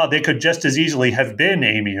he saw they could just as easily have been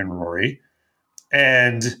Amy and Rory.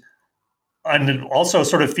 And also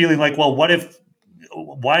sort of feeling like, well,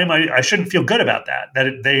 why am I shouldn't feel good about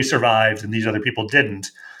that they survived and these other people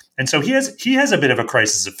didn't. And so he has a bit of a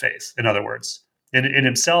crisis of faith, in other words, in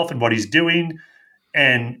himself and what he's doing.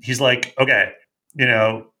 And he's like, okay,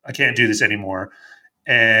 I can't do this anymore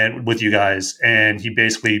and with you guys. And he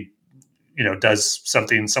basically, does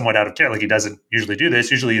something somewhat out of care. Like he doesn't usually do this.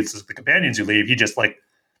 Usually it's the companions who leave. He just like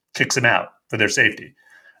kicks them out for their safety,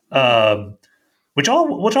 which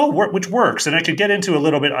works. And I could get into a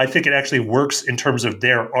little bit. I think it actually works in terms of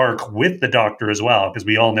their arc with the Doctor as well, because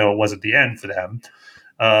we all know it wasn't the end for them.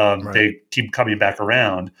 Right. They keep coming back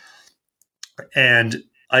around. And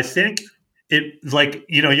I think it, like,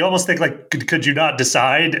 you almost think like, could you not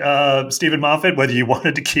decide, Stephen Moffat, whether you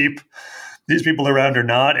wanted to keep these people around or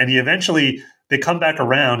not? And they come back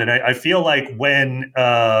around. And I feel like when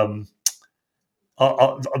a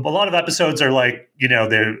lot of episodes are like,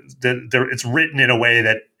 they're it's written in a way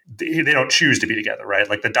that they don't choose to be together, right?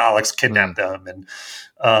 Like the Daleks kidnap them, and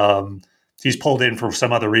he's pulled in for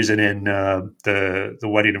some other reason in the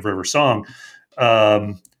Wedding of River Song.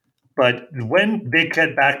 But when they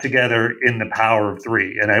get back together in The Power of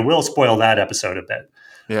Three, and I will spoil that episode a bit,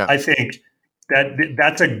 I think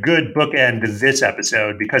that's a good bookend to this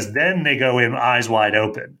episode, because then they go in eyes wide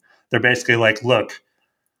open. They're basically like, look,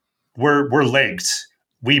 we're linked.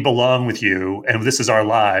 We belong with you, and this is our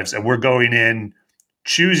lives, and we're going in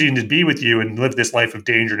choosing to be with you and live this life of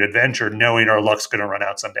danger and adventure, knowing our luck's going to run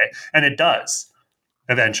out someday. And it does.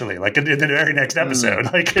 Eventually, like in the very next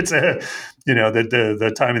episode, like it's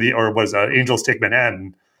the time of the, or was Angels Take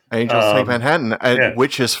Manhattan. Angels Take Manhattan,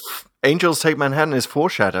 which is Angels Take Manhattan is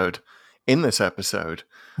foreshadowed in this episode,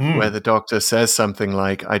 where the Doctor says something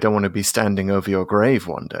like, "I don't want to be standing over your grave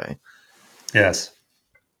one day." Yes,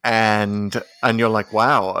 and you're like,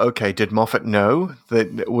 wow, okay. Did Moffat know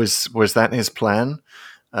that was that his plan?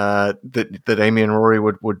 That Amy and Rory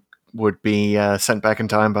would be sent back in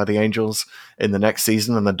time by the Angels in the next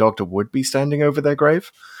season, and the Doctor would be standing over their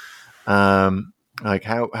grave. Like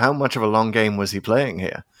how much of a long game was he playing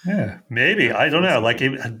here? Yeah, maybe, I don't know. Like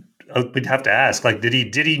we'd have to ask. Like, did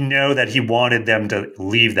he know that he wanted them to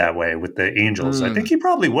leave that way with the Angels? I think he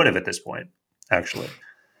probably would have at this point. Actually,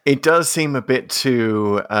 it does seem a bit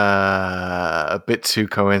too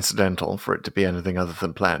coincidental for it to be anything other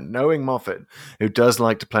than planned. Knowing Moffat, who does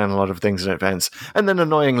like to plan a lot of things in advance, and then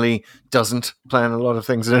annoyingly doesn't plan a lot of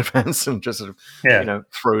things in advance, and just sort of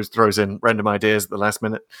throws in random ideas at the last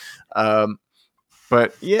minute.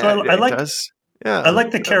 But yeah, so it does. Yeah, I like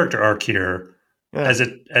the character arc here. Yeah. As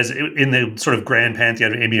in the sort of grand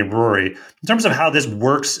pantheon of Amy and Rory, in terms of how this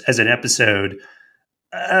works as an episode.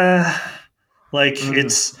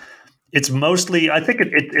 It's mostly, I think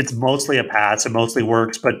it's mostly a pass. It mostly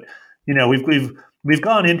works, but we've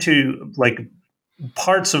gone into like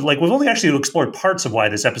parts of, like, we've only actually explored parts of why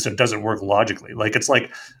this episode doesn't work logically. Like, it's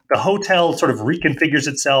like the hotel sort of reconfigures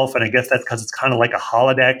itself, and I guess that's because it's kind of like a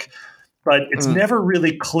holodeck, but it's never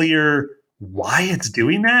really clear why it's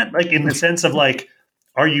doing that. Like, in the sense of like,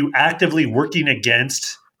 are you actively working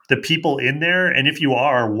against the people in there? And if you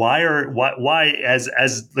are, why as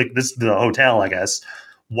like this, the hotel, I guess,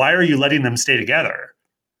 why are you letting them stay together?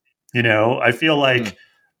 I feel like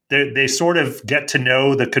they sort of get to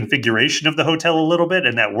know the configuration of the hotel a little bit,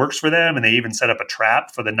 and that works for them. And they even set up a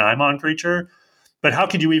trap for the Naimon creature. But how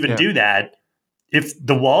could you even do that if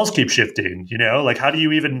the walls keep shifting? You know, like how do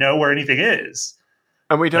you even know where anything is?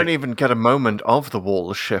 And we don't even get a moment of the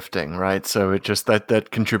walls shifting, right? So it just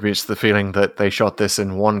that contributes to the feeling that they shot this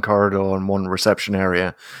in one corridor and one reception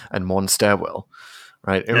area and one stairwell,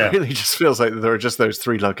 right? It really just feels like there are just those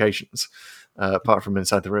three locations, apart from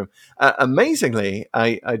inside the room. Amazingly,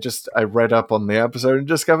 I read up on the episode and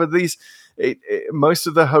discovered most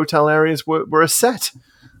of the hotel areas were a set.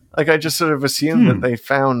 Like I just sort of assumed that they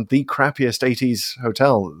found the crappiest 80s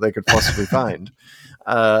hotel that they could possibly find.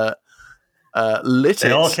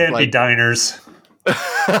 They all can't be diners.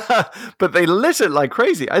 But they lit it like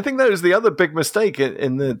crazy. I think that was the other big mistake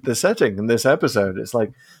in the setting in this episode. It's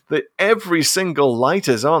like that every single light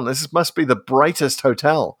is on. This must be the brightest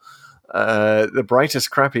hotel, the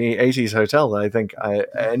brightest crappy 80s hotel that I think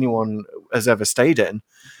anyone has ever stayed in.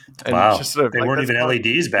 And wow. just sort of, they weren't even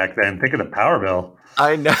LEDs back then. Think of the power bill.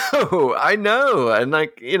 I know. And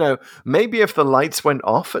like, you know, maybe if the lights went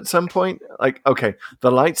off at some point, like, okay,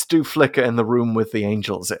 the lights do flicker in the room with the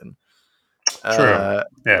angels in.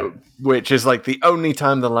 True. Which is like the only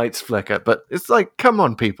time the lights flicker. But it's like, come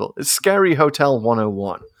on, people. It's Scary Hotel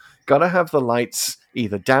 101. Gotta have the lights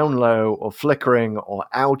either down low or flickering or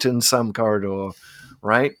out in some corridor,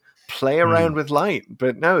 right? Play around with light.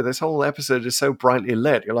 But no, this whole episode is so brightly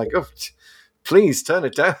lit. You're like, oh, please turn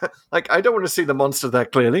it down. Like, I don't want to see the monster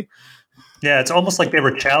that clearly. Yeah, it's almost like they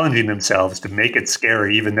were challenging themselves to make it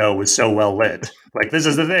scary, even though it was so well lit. Like, this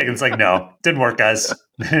is the thing. It's like, no, didn't work, guys.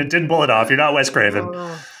 Didn't pull it off. You're not Wes Craven.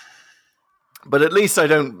 But at least I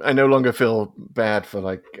no longer feel bad for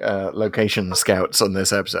like location scouts on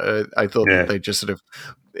this episode. I thought that they just sort of,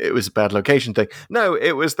 it was a bad location thing. No,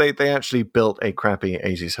 it was they actually built a crappy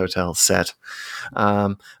 80s hotel set.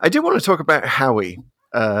 I do want to talk about Howie.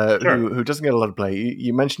 Who doesn't get a lot of play.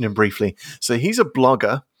 You mentioned him briefly. So he's a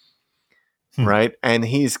blogger, right? And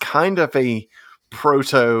he's kind of a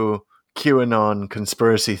proto QAnon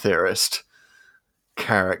conspiracy theorist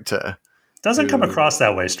character. Doesn't come across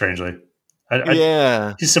that way, strangely.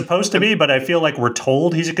 He's supposed to be, but I feel like we're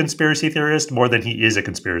told he's a conspiracy theorist more than he is a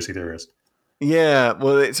conspiracy theorist. Yeah,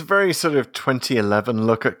 well, it's a very sort of 2011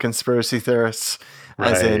 look at conspiracy theorists.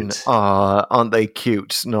 As in, aren't they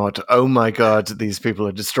cute? Not, oh my God, these people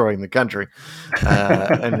are destroying the country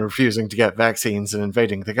and refusing to get vaccines and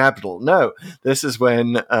invading the capital. No, this is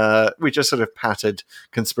when we just sort of patted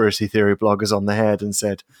conspiracy theory bloggers on the head and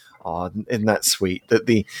said, oh, isn't that sweet? That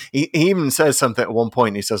he even says something at one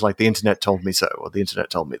point. He says, like, the internet told me so, or the internet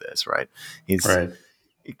told me this, right? He's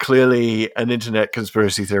clearly an internet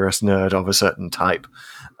conspiracy theorist nerd of a certain type.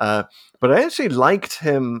 But I actually liked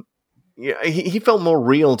him. Yeah, he felt more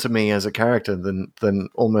real to me as a character than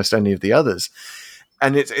almost any of the others,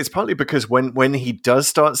 and it's partly because when he does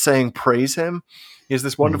start saying praise him, he has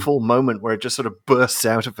this wonderful moment where it just sort of bursts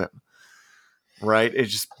out of him. Right, it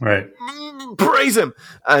just praise him,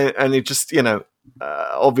 and it just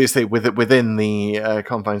obviously within the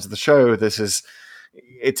confines of the show,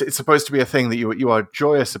 it's supposed to be a thing that you are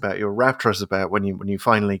joyous about, you're rapturous about when you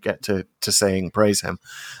finally get to saying praise him.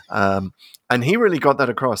 And he really got that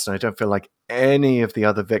across, and I don't feel like any of the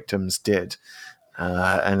other victims did.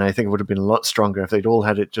 And I think it would have been a lot stronger if they'd all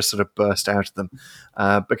had it just sort of burst out of them.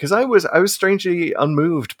 Because I was strangely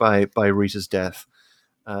unmoved by Rita's death.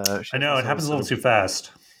 I know, it happens a little too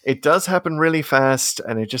fast. It does happen really fast,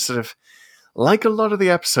 and it just sort of, like a lot of the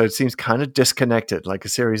episodes, seems kind of disconnected, like a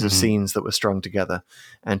series of scenes that were strung together.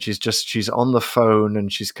 And she's on the phone,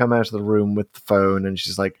 and she's come out of the room with the phone, and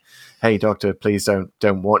she's like, hey, doctor, please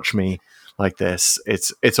don't watch me like this.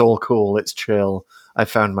 It's all cool. It's chill. I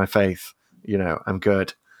found my faith. I'm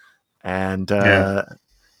good. And the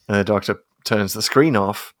doctor turns the screen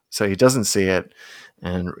off so he doesn't see it.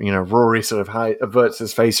 And, Rory sort of averts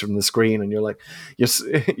his face from the screen, and you're like, you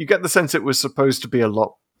get the sense it was supposed to be a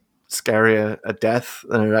lot scarier a death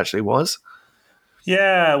than it actually was.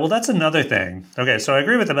 Yeah, well, that's another thing. Okay, so I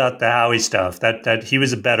agree with about the Howie stuff, that he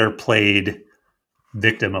was a better played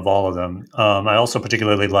victim of all of them. I also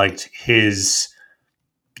particularly liked his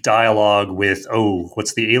dialogue with,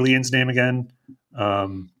 what's the alien's name again?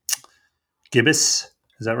 Gibbous,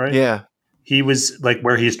 is that right? Yeah. He was like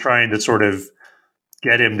where he's trying to sort of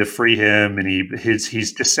get him to free him, and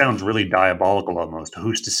he's just sounds really diabolical almost.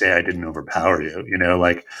 Who's to say I didn't overpower you?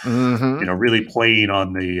 Really playing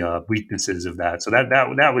on the weaknesses of that. So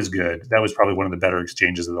that was good. That was probably one of the better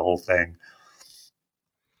exchanges of the whole thing.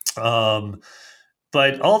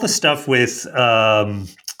 But all the stuff with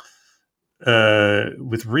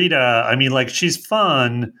Rita, I mean, like, she's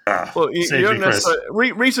fun. Well, you Save don't me, Chris.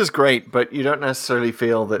 necessarily. Rita's great, but you don't necessarily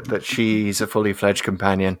feel that she's a fully fledged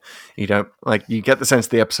companion. You don't you get the sense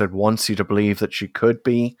the episode wants you to believe that she could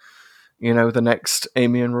be, the next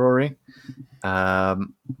Amy and Rory.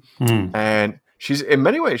 And she's in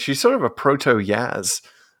many ways she's sort of a proto Yaz.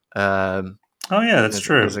 Oh yeah, that's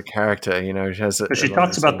true. As a character, she has. But she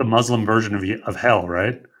talks about the Muslim version of hell,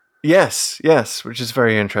 right? Yes, which is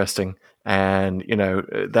very interesting, and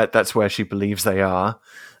that's where she believes they are.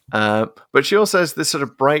 But she also has this sort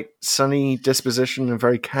of bright, sunny disposition and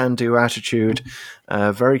very can-do attitude,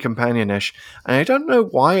 very companionish. And I don't know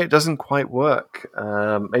why it doesn't quite work.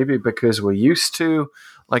 Maybe because we're used to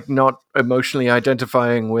not emotionally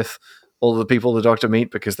identifying with all the people the Doctor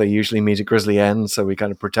meet, because they usually meet a grisly end, so we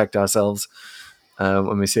kind of protect ourselves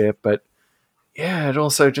when we see it. But yeah, it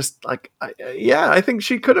also just I think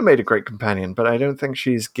she could have made a great companion, but I don't think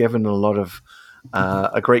she's given a lot of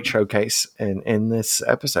a great showcase in this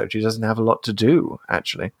episode. She doesn't have a lot to do,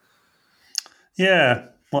 actually. Yeah.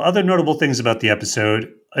 Well, other notable things about the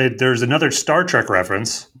episode, there's another Star Trek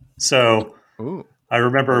reference. So I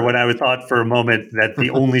remember when I thought for a moment that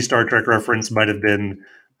the only Star Trek reference might have been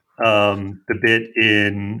the bit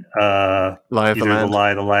in either The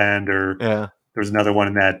Lie of the Land or there's another one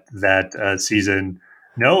in that season.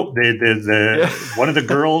 No, one of the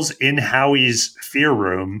girls in Howie's fear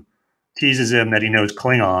room teases him that he knows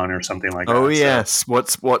Klingon or something like that. Oh yes,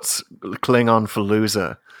 what's Klingon for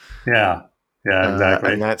loser? Yeah,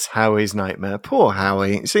 exactly. And that's Howie's nightmare. Poor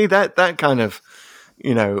Howie. See that kind of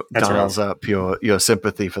dials up your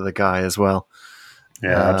sympathy for the guy as well.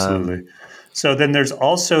 Yeah, absolutely. So then there's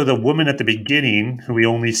also the woman at the beginning who we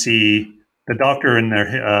only see. The Doctor and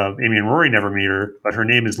Amy and Rory never meet her, but her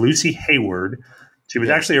name is Lucy Hayward. She was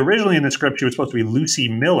actually originally in the script, she was supposed to be Lucy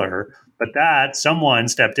Miller, but someone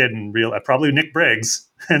stepped in and probably Nick Briggs,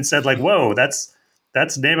 and said whoa, that's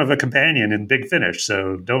the name of a companion in Big Finish,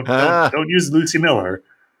 so don't use Lucy Miller.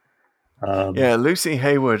 Lucy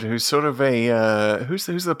Hayward, who's sort of a who's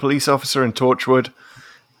the police officer in Torchwood.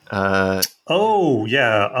 Sorry,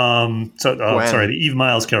 the Eve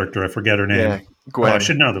Miles character, I forget her name. Yeah, Gwen. I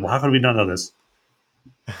should know that. How could we not know this?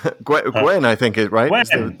 Gwen, I think it right.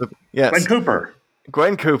 Gwen. Yes, Gwen Cooper.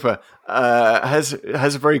 Gwen Cooper has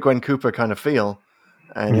a very Gwen Cooper kind of feel,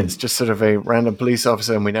 and it's just sort of a random police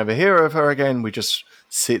officer, and we never hear of her again. We just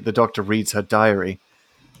see the Doctor reads her diary,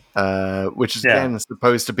 which is again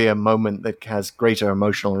supposed to be a moment that has greater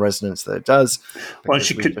emotional resonance than it does. Well,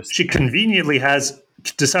 she conveniently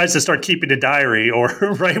decides to start keeping a diary, or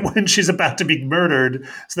right when she's about to be murdered,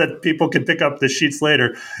 so that people can pick up the sheets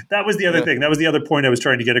later. That was the other thing. That was the other point I was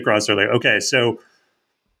trying to get across earlier. Okay, so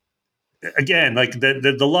again,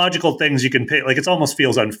 the logical things you can pick, it almost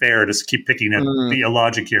feels unfair to keep picking at the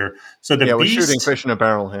logic here. So we're shooting fish in a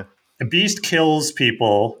barrel here. The Beast kills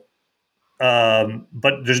people,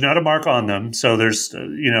 but there's not a mark on them. So there's,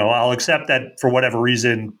 I'll accept that for whatever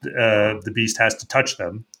reason, the Beast has to touch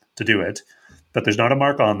them to do it. But there's not a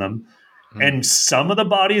mark on them. And some of the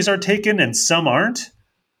bodies are taken and some aren't.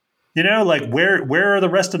 Where are the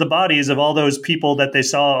rest of the bodies of all those people that they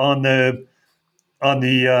saw on the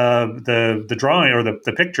drawing or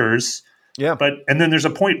the pictures? Yeah. And then there's a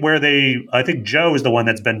point where I think Joe is the one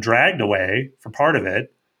that's been dragged away for part of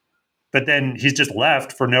it, but then he's just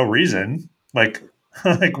left for no reason. What?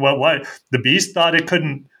 The Beast thought it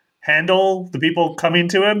couldn't handle the people coming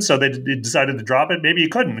to him, so they decided to drop it. Maybe he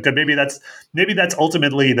couldn't, because maybe that's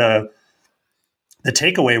ultimately the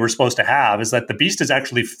takeaway we're supposed to have, is that the Beast is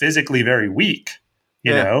actually physically very weak.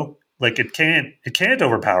 You know, it can't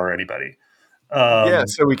overpower anybody.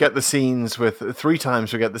 So we get the scenes with 3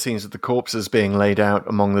 times. We get the scenes with the corpses being laid out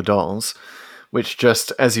among the dolls, which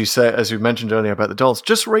just, as you mentioned earlier about the dolls,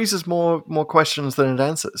 just raises more questions than it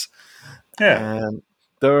answers. Yeah. And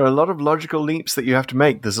there are a lot of logical leaps that you have to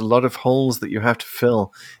make. There's a lot of holes that you have to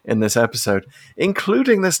fill in this episode,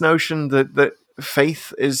 including this notion that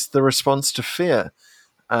faith is the response to fear,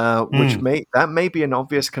 which may be an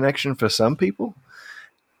obvious connection for some people.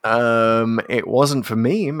 It wasn't for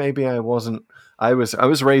me. Maybe I wasn't. I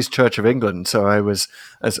was raised Church of England, so I was,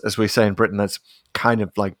 as we say in Britain, that's kind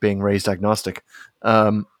of like being raised agnostic.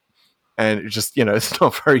 And it just, it's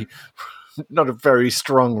not a very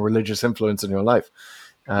strong religious influence in your life.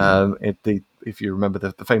 If you remember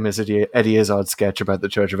the famous Eddie Izzard sketch about the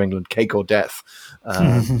Church of England, cake or death. There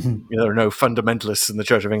are no fundamentalists in the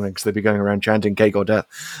Church of England because they'd be going around chanting cake or death.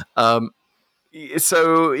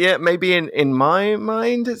 Maybe in my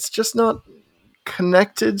mind, it's just not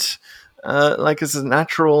connected as a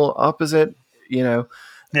natural opposite.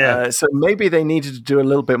 Yeah. So maybe they needed to do a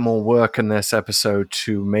little bit more work in this episode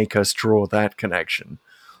to make us draw that connection.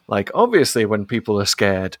 Like, obviously, when people are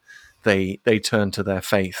scared, they turn to their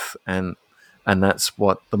faith, and that's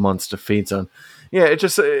what the monster feeds on. Yeah, it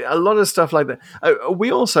just a lot of stuff like that.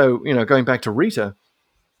 We also, going back to Rita,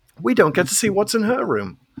 we don't get to see what's in her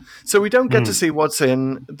room. So we don't get to see what's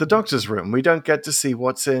in the doctor's room. We don't get to see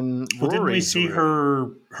what's in Well, didn't we Rory's see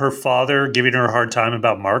room. her father giving her a hard time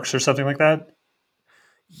about Marx or something like that?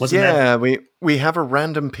 Wasn't that? we have a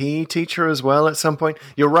random PE teacher as well at some point.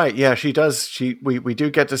 You're right. Yeah, she does. We do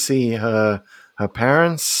get to see her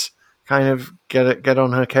parents kind of get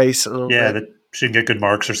on her case a little bit. Yeah, that she didn't get good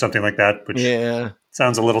marks or something like that, which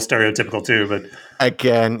sounds a little stereotypical too. But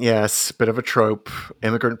again, yes, bit of a trope.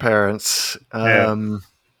 Immigrant parents. So and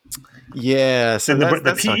the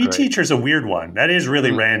that's not PE great. teacher is a weird one. That is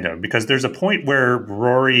really random because there's a point where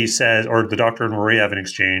Rory says, or the doctor and Rory have an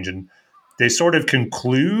exchange, and they sort of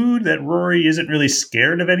conclude that Rory isn't really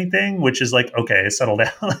scared of anything, which is like, okay, settle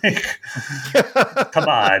down. Like, come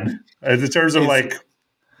on. In terms of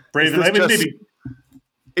brave. I mean, maybe.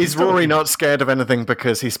 Is Rory not scared of anything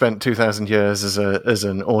because he spent 2,000 years as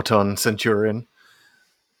an Auton centurion?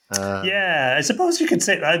 Yeah, I suppose you could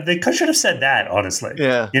say they should have said that, honestly.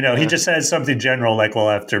 Yeah. He just says something general like, well,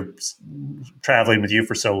 after traveling with you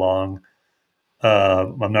for so long,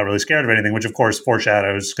 I'm not really scared of anything, which of course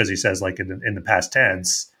foreshadows, because he says like in the past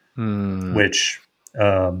tense, which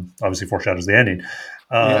obviously foreshadows the ending.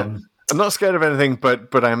 I'm not scared of anything,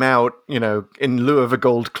 but I'm out, in lieu of a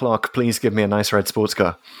gold clock, please give me a nice red sports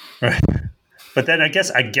car. Right. But then I guess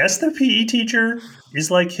the PE teacher is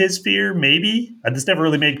like his fear, maybe. That's never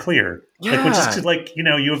really made clear. Yeah. Which is like,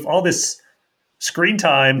 you have all this screen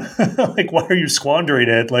time. Like, why are you squandering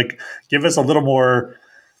it? Like, give us a little more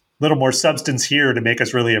substance here to make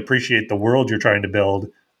us really appreciate the world you're trying to build.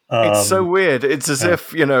 It's so weird. It's as if,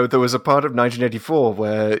 there was a part of 1984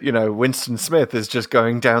 where, Winston Smith is just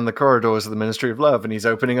going down the corridors of the Ministry of Love and he's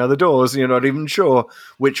opening other doors and you're not even sure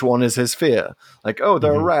which one is his fear. Like, oh,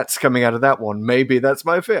 there are rats coming out of that one. Maybe that's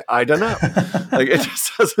my fear. I don't know. Like, it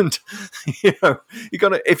just doesn't,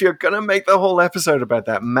 if you're going to make the whole episode about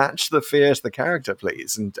that, match the fear to the character,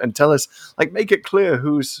 please. And tell us, make it clear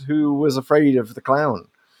who was afraid of the clown.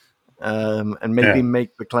 And maybe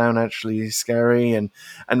make the clown actually scary. And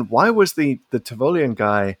why was the Tavolian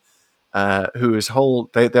guy, whose whole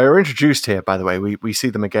they're introduced here, by the way, we see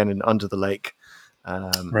them again in Under the Lake,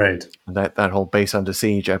 right? That whole Base Under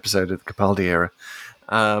Siege episode of the Capaldi era.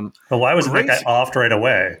 But why wasn't that guy offed right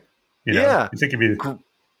away? Yeah, you think it'd be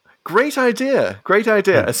great idea.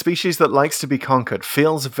 Yeah. A species that likes to be conquered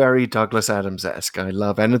feels very Douglas Adams-esque. I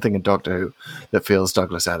love anything in Doctor Who that feels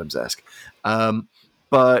Douglas Adams-esque.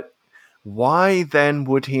 But why then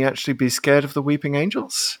would he actually be scared of the Weeping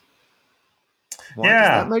Angels? Why does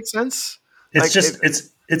that make sense? It's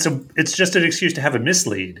it's just an excuse to have a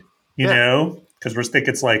mislead, because we think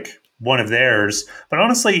it's like one of theirs. But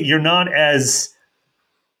honestly, you're not as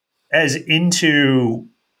into.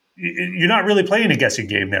 You're not really playing a guessing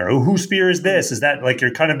game there. Oh, whose fear is this? Is that like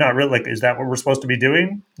you're kind of not really like? Is that what we're supposed to be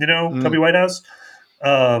doing? Cubby Whitehouse.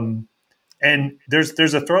 And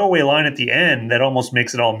there's a throwaway line at the end that almost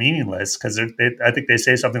makes it all meaningless because I think they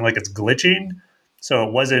say something like it's glitching. So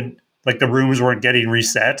it wasn't like the rooms weren't getting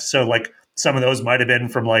reset. So like some of those might have been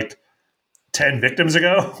from like 10 victims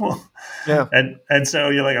ago. Yeah. And so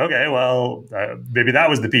you're like, okay, well, maybe that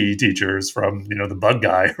was the PE teachers from, the bug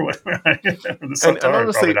guy or whatever. and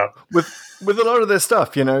honestly, with a lot of this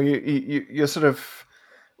stuff, you're sort of,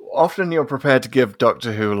 often you're prepared to give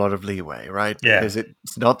Doctor Who a lot of leeway, right? Yeah. Because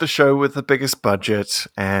it's not the show with the biggest budget,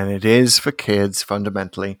 and it is for kids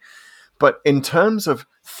fundamentally. But in terms of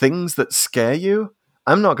things that scare you,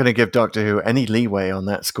 I'm not going to give Doctor Who any leeway on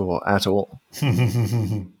that score at all.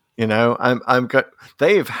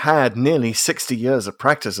 They've had nearly 60 years of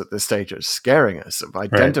practice at this stage of scaring us, of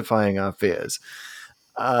identifying our fears.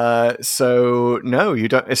 So no, you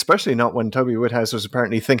don't, especially not when Toby Woodhouse was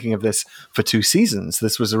apparently thinking of this for 2 seasons.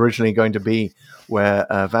 This was originally going to be where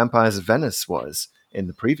Vampires of Venice was in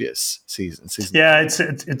the previous season. Yeah,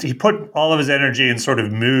 he put all of his energy in sort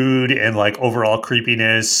of mood and like overall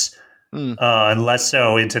creepiness, and less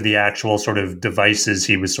so into the actual sort of devices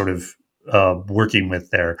he was sort of working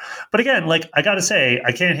with there. But again, like I got to say,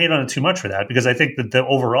 I can't hate on it too much for that because I think that the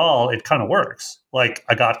overall it kind of works. Like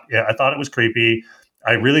I thought it was creepy.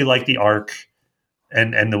 I really like the arc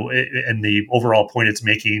and the overall point it's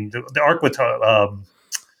making. The arc with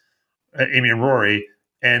Amy and Rory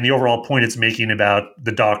and the overall point it's making about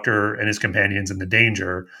the Doctor and his companions and the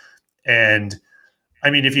danger. And I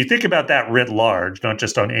mean, if you think about that writ large, not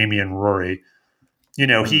just on Amy and Rory,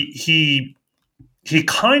 he he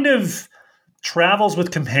kind of travels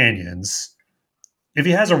with companions. If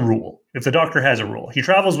he has a rule, if the Doctor has a rule, he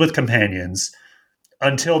travels with companions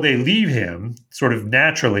until they leave him sort of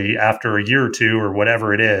naturally after a year or two or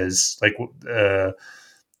whatever it is, like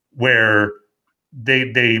where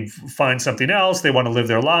they find something else, they want to live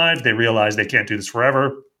their lives, they realize they can't do this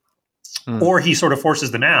forever. Or he sort of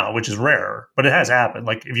forces them out, which is rare, but it has happened.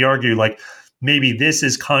 Like if you argue like maybe this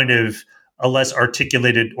is kind of a less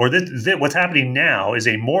articulated, or what's happening now is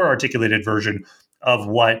a more articulated version of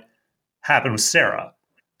what happened with Sarah.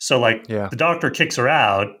 So like the Doctor kicks her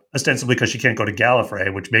out ostensibly because she can't go to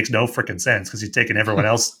Gallifrey, which makes no freaking sense because he's taken everyone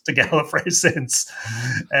else to Gallifrey since.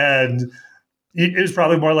 And it was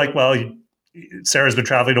probably more like, well, Sarah's been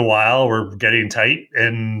traveling a while, we're getting tight,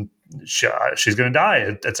 and she's going to die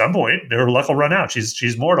at some point. Her luck will run out.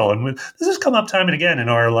 She's mortal. And this has come up time and again in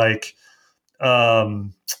our like, our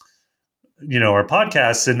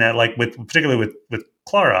podcasts, in that like particularly with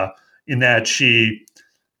Clara, in that she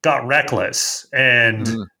got reckless, and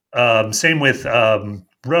same with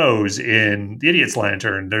Rose in The Idiot's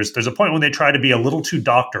Lantern. There's a point when they try to be a little too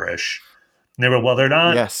doctorish, and they were, well, they're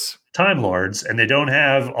not Time Lords, and they don't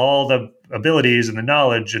have all the abilities and the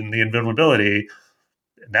knowledge and the invulnerability.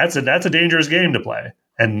 That's a dangerous game to play,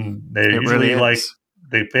 and they usually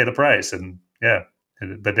they pay the price, and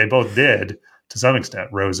but they both did to some extent,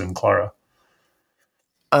 Rose and Clara.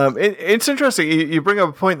 It's interesting. You bring up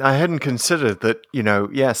a point I hadn't considered, that,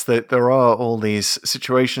 yes, that there are all these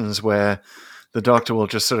situations where the Doctor will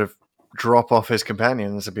just sort of drop off his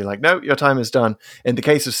companions and be like, no, your time is done. In the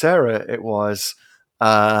case of Sarah, it was,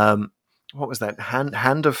 what was that?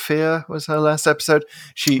 Hand of Fear was her last episode.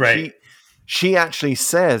 She actually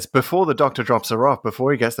says, before the Doctor drops her off,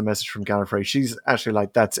 before he gets the message from Gallifrey, she's actually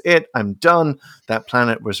like, that's it, I'm done. That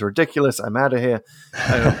planet was ridiculous. I'm out of here.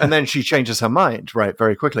 And then she changes her mind, right,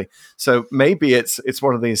 very quickly. So maybe it's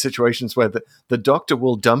one of these situations where the Doctor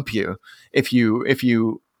will dump you if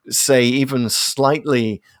you say even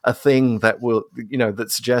slightly a thing that will,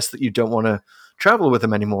 that suggests that you don't want to travel with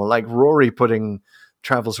him anymore. Like Rory putting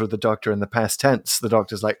travels with the Doctor in the past tense. The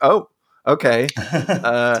Doctor's like, oh, okay,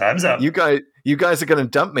 time's up. You guys are going to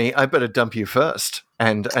dump me. I better dump you first,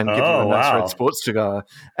 and give you a nice red sports cigar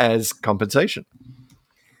as compensation.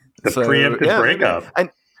 The preemptive breakup.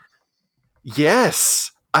 And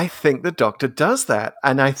yes, I think the Doctor does that,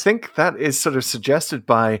 and I think that is sort of suggested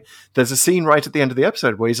by, there's a scene right at the end of the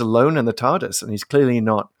episode where he's alone in the TARDIS, and he's clearly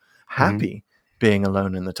not happy being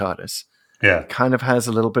alone in the TARDIS. Yeah, kind of has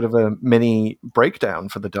a little bit of a mini breakdown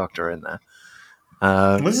for the Doctor in there.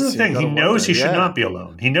 This is the thing. He knows he should not be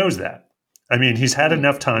alone. He knows that. I mean, he's had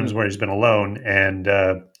enough times where he's been alone and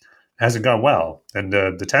hasn't gone well. And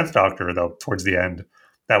the 10th Doctor, though, towards the end,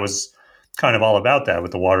 that was kind of all about that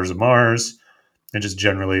with the Waters of Mars and just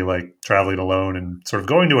generally like traveling alone and sort of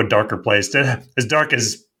going to a darker place, as dark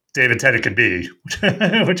as David Tennant could be,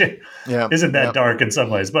 which isn't that dark in some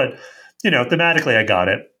ways. But, thematically, I got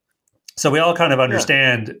it. So we all kind of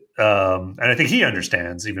understand, and I think he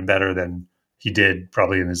understands even better than he did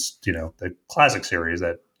probably in his, the classic series,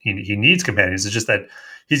 that he needs companions. It's just that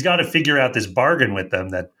he's got to figure out this bargain with them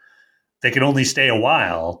that they can only stay a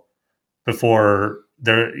while before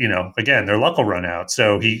their luck will run out.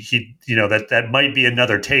 So he that might be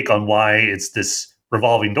another take on why it's this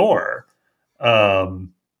revolving door.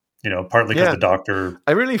 Partly because the Doctor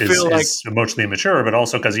I really feel like is emotionally immature, but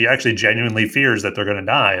also because he actually genuinely fears that they're going to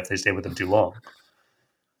die if they stay with him too long.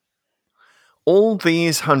 All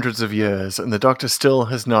these hundreds of years, and the Doctor still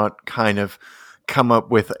has not kind of come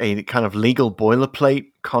up with a kind of legal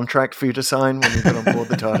boilerplate contract for you to sign when you get on board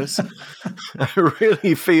the TARDIS. I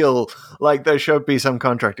really feel like there should be some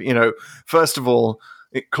contract. First of all,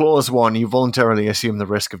 clause 1, you voluntarily assume the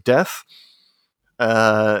risk of death.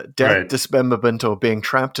 Dismemberment, or being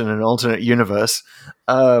trapped in an alternate universe.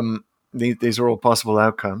 These are all possible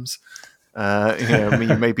outcomes.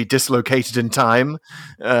 You may be dislocated in time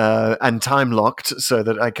and time locked, so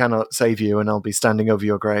that I cannot save you, and I'll be standing over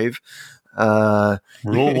your grave. Rule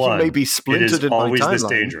 1: you may be splintered in my timeline. Always this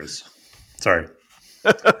dangerous. Sorry.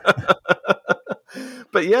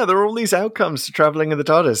 But yeah, there are all these outcomes to traveling in the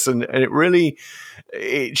TARDIS, and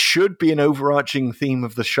it should be an overarching theme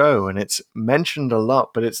of the show, and it's mentioned a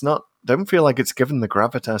lot, but it's not. Don't feel like it's given the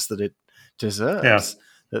gravitas that it deserves. Yeah.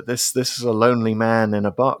 That this is a lonely man in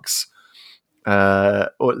a box.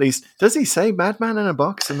 Or at least, does he say madman in a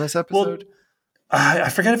box in this episode? Well, I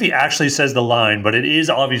forget if he actually says the line, but it is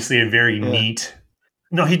obviously a very neat.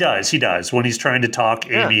 No, he does. He does when he's trying to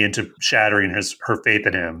talk Amy into shattering her faith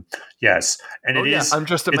in him. Yes, and it is. I'm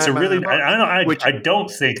just a it's a madman really. in a box, I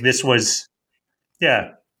don't think this was.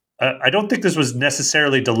 Yeah, I don't think this was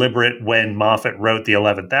necessarily deliberate when Moffat wrote The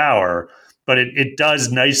 11th Hour, but it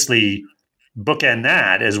does nicely bookend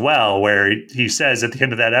that as well, where he says at the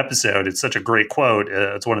end of that episode, it's such a great quote.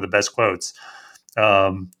 It's one of the best quotes.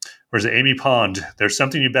 Whereas Amy Pond, there's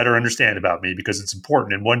something you better understand about me because it's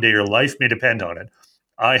important and one day your life may depend on it.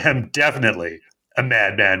 I am definitely a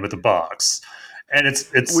madman with a box. And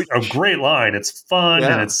it's a great line. It's fun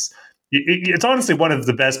and it's honestly one of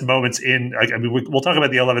the best moments in. I mean, we'll talk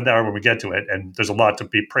about The 11th Hour when we get to it, and there's a lot to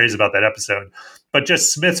be praised about that episode. But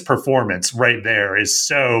just Smith's performance right there is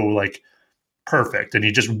so like perfect, and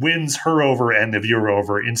he just wins her over and the viewer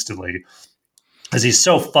over instantly, because he's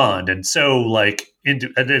so fun and so like and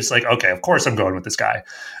it's like, okay, of course I'm going with this guy.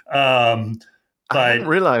 But I hadn't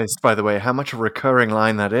realized, by the way, how much a recurring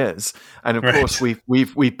line that is. And of course,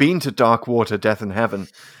 we've been to Dark Water, Death in Heaven,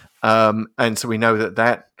 and so we know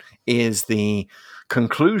that is the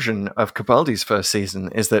conclusion of Capaldi's first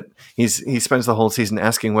season. Is that he spends the whole season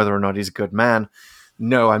asking whether or not he's a good man.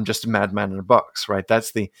 No, I'm just a madman in a box. Right?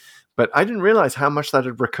 But I didn't realize how much that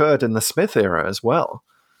had recurred in the Smith era as well.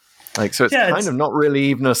 Like, so it's kind of not really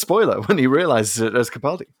even a spoiler when he realizes it as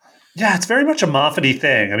Capaldi. Yeah, it's very much a Moffat-y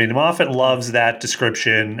thing. I mean, Moffat loves that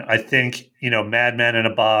description. I think, madman in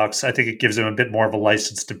a box, I think it gives him a bit more of a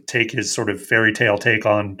license to take his sort of fairy tale take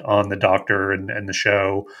on the Doctor and the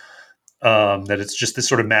show, that it's just this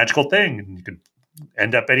sort of magical thing. And you could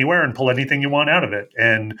end up anywhere and pull anything you want out of it.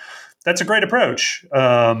 And that's a great approach.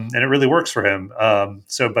 And it really works for him.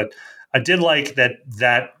 But I did like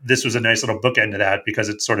that this was a nice little bookend to that, because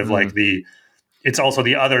it's sort of like it's also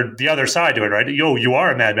the other side to it, right? You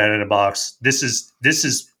are a madman in a box. This is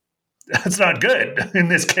that's not good in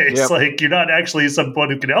this case. Yep. Like, you're not actually someone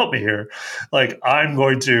who can help me here. Like, I'm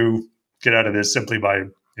going to get out of this simply by,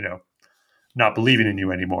 not believing in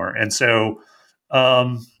you anymore. And so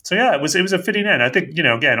yeah, it was a fitting end. I think,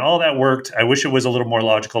 again, all that worked. I wish it was a little more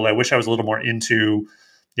logical. I wish I was a little more into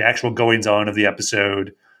the actual goings on of the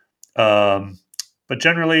episode. But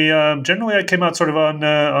generally, I came out sort of on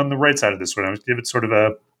the right side of this one. I would give it sort of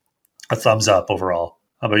a thumbs up overall.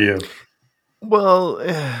 How about you? Well,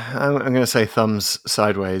 I'm going to say thumbs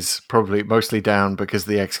sideways, probably mostly down because of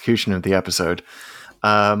the execution of the episode.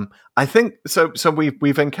 I think so. So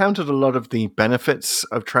we've encountered a lot of the benefits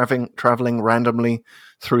of traveling randomly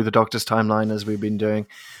through the Doctor's timeline as we've been doing.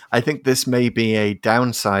 I think this may be a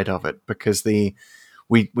downside of it, because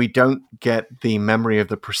we don't get the memory of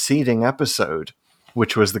the preceding episode,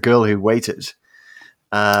 which was The Girl Who Waited,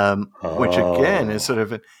 which again is sort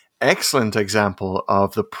of an excellent example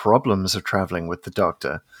of the problems of traveling with the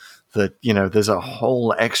Doctor. That, there's a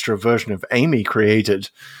whole extra version of Amy created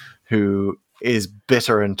who is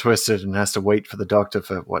bitter and twisted and has to wait for the Doctor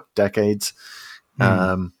for decades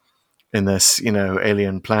in this,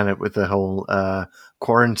 alien planet with the whole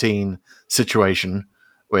quarantine situation.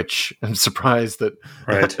 Which I'm surprised that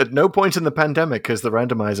at no point in the pandemic has the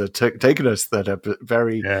randomizer taken us that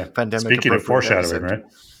very pandemic. Speaking of foreshadowing, right?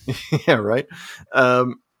 Yeah, right.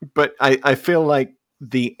 But I feel like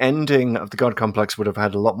the ending of the God Complex would have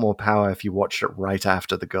had a lot more power if you watched it right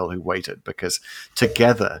after The Girl Who Waited, because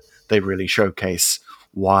together they really showcase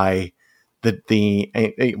why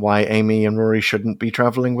why Amy and Rory shouldn't be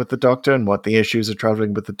traveling with the Doctor and what the issues of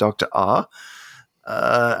traveling with the Doctor are.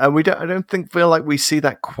 And I don't feel like we see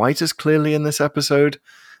that quite as clearly in this episode,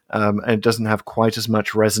 and it doesn't have quite as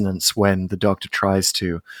much resonance when the Doctor tries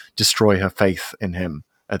to destroy her faith in him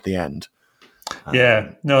at the end.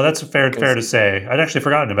 That's fair to say. I'd actually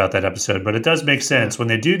forgotten about that episode, but it does make sense when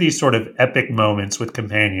they do these sort of epic moments with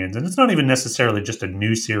companions, and it's not even necessarily just a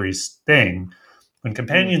new series thing. When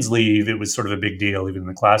companions leave, it was sort of a big deal, even in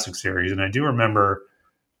the classic series. And I do remember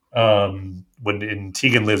when in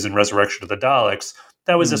Tegan Lives in Resurrection of the Daleks,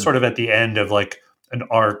 that was a sort of at the end of like an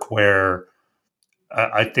arc where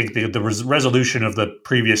I think the resolution of the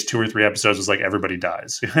previous 2 or 3 episodes was like everybody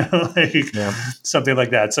dies, something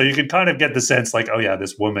like that. So you could kind of get the sense like, oh yeah,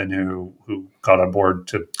 this woman who got on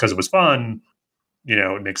board because it was fun,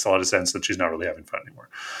 it makes a lot of sense that she's not really having fun anymore.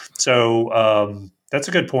 So that's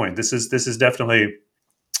a good point. This is definitely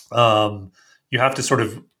you have to sort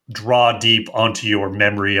of draw deep onto your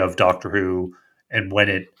memory of Doctor Who and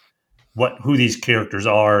who these characters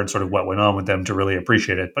are and sort of what went on with them to really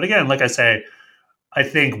appreciate it. But again, like I say, I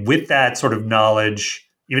think with that sort of knowledge,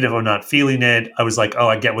 even if I'm not feeling it, I was like, oh,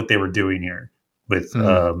 I get what they were doing here with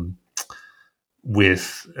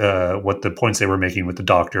what the points they were making with the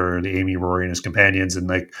Doctor, the Amy, Rory, and his companions. And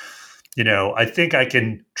like, I think I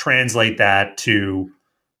can translate that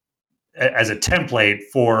as a template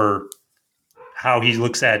for how he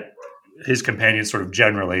looks at his companions sort of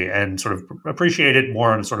generally, and sort of appreciate it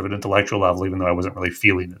more on sort of an intellectual level, even though I wasn't really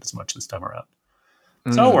feeling it as much this time around.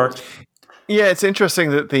 So it worked. Yeah, it's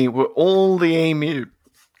interesting that all the Amy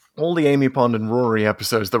Pond and Rory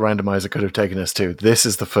episodes the randomizer could have taken us to. This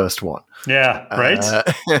is the first one. Yeah, right.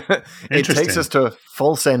 It takes us to a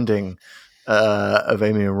false ending of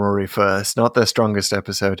Amy and Rory first, not their strongest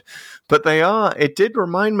episode, but they are. It did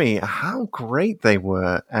remind me how great they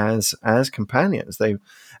were as companions.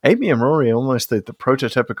 Amy and Rory, almost the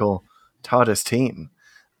prototypical TARDIS team.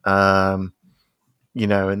 And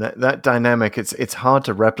that dynamic, it's hard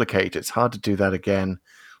to replicate. It's hard to do that again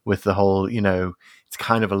with the whole, it's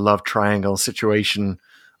kind of a love triangle situation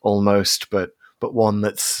almost, but one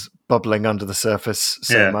that's bubbling under the surface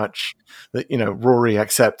so much that, Rory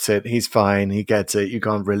accepts it. He's fine. He gets it. You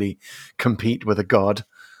can't really compete with a god.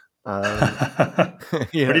 But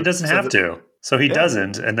he doesn't have to. So he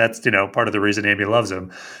doesn't. And that's, part of the reason Amy loves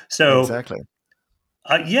him. So exactly.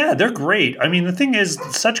 They're great. I mean, the thing is,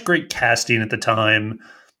 such great casting at the time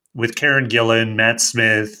with Karen Gillan, Matt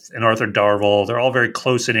Smith, and Arthur Darvill. They're all very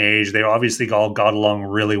close in age. They obviously all got along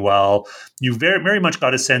really well. You very, very much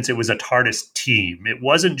got a sense it was a TARDIS team. It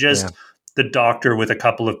wasn't just the Doctor with a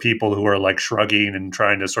couple of people who are like shrugging and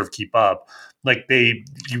trying to sort of keep up. Like you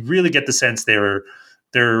really get the sense they're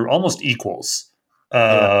almost equals,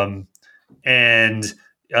 and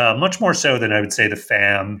much more so than I would say the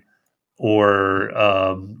Fam or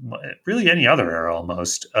really any other era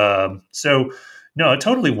almost. So no, it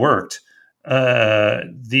totally worked.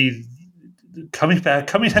 The coming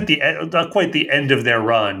at the end, not quite the end of their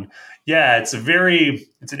run. Yeah, it's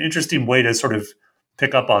an interesting way to sort of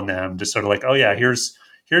pick up on them. Just sort of like, oh yeah, here's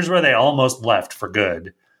where they almost left for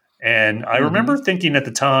good. And I remember thinking at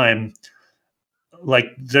the time, like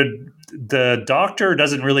the Doctor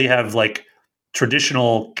doesn't really have like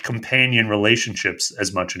traditional companion relationships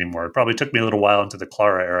as much anymore. It probably took me a little while into the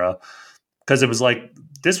Clara era, because it was like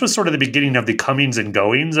this was sort of the beginning of the comings and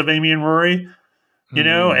goings of Amy and Rory,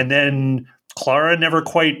 and then Clara never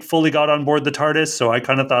quite fully got on board the TARDIS. So I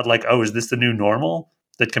kind of thought like, oh, is this the new normal,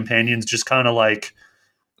 that companions just kind of like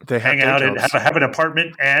they hang out and have an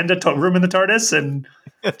apartment and a room in the TARDIS and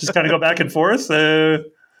just kind of go back and forth? I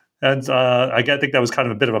think that was kind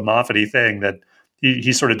of a bit of a Moffat-y thing that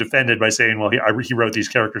he sort of defended by saying, well, he wrote these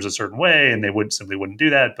characters a certain way and they wouldn't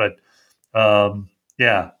do that. But I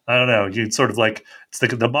don't know. You sort of like, it's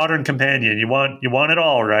the modern companion. You want it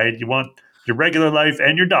all, right? You want your regular life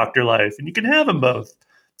and your Doctor life, and you can have them both.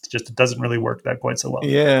 It's just, it doesn't really work that quite so well.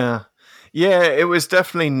 Yeah. Yeah, it was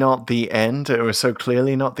definitely not the end. It was so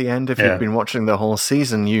clearly not the end. If you'd been watching the whole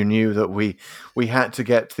season, you knew that we had to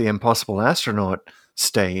get to the Impossible Astronaut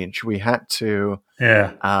stage. We had to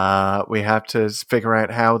figure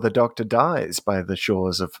out how the Doctor dies by the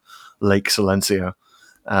shores of Lake Silencio,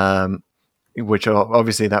 which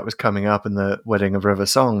obviously that was coming up in the Wedding of River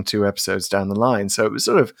Song 2 episodes down the line. So it was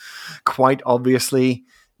sort of quite obviously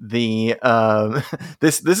the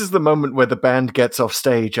this is the moment where the band gets off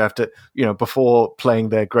stage after, before playing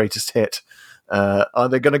their greatest hit. Are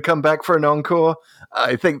they going to come back for an encore?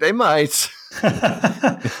 I think they might.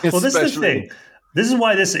 Well, this is the thing. This is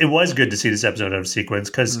why it was good to see this episode out of sequence,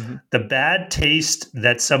 because the bad taste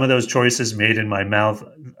that some of those choices made in my mouth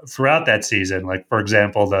throughout that season, like for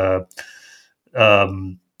example, the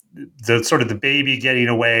sort of the baby getting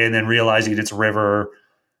away and then realizing it's River,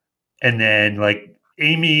 and then like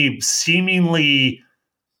Amy seemingly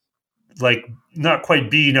like not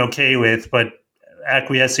quite being okay with, but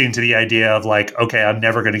acquiescing to the idea of like, okay, I'm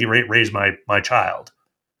never going to raise my child.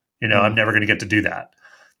 I'm never going to get to do that.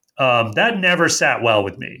 That never sat well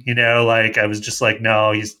with me. Like I was just like,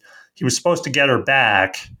 no, he was supposed to get her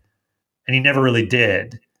back and he never really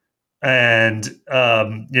did. And,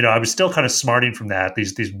 I was still kind of smarting from that,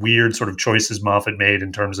 these weird sort of choices Moffat made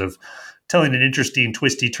in terms of telling an interesting,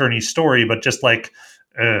 twisty, turny story, but just like,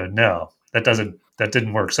 no, that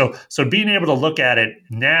didn't work. So being able to look at it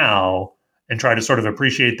now and try to sort of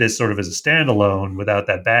appreciate this sort of as a standalone without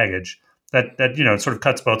that baggage, that it sort of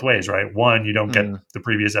cuts both ways, right? One, you don't get the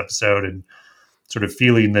previous episode and sort of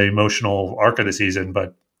feeling the emotional arc of the season,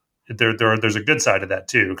 but there's a good side of that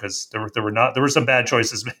too, because there were some bad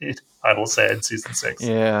choices made, I will say, in season 6.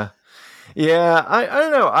 Yeah, I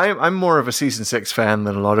don't know. I'm more of a season 6 fan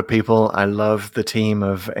than a lot of people. I love the team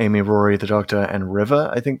of Amy, Rory, the Doctor, and River.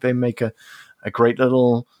 I think they make a great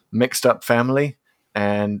little mixed up family,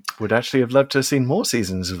 and would actually have loved to have seen more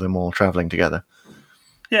seasons of them all traveling together.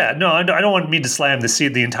 Yeah, no, I don't want me to slam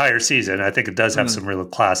the entire season. I think it does have some real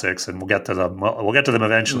classics, and we'll get to them. We'll get to them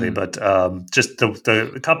eventually. But just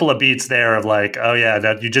the couple of beats there of like, oh yeah,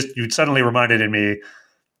 that you suddenly reminded me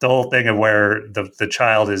the whole thing of where the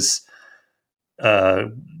child is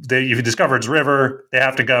you discover it's River. They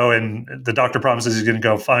have to go, and the doctor promises he's going to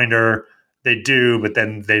go find her. They do, but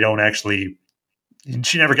then they don't actually.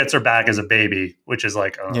 She never gets her back as a baby, which is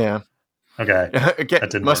like, oh, Yeah. okay, Again,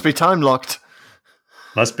 that didn't must work. be time locked.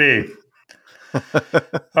 Must be. All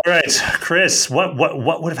right, Chris, what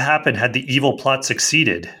would have happened had the evil plot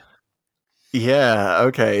succeeded? Yeah,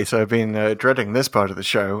 okay. So I've been dreading this part of the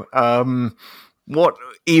show. What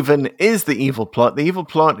even is the evil plot? The evil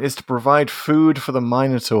plot is to provide food for the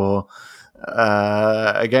Minotaur.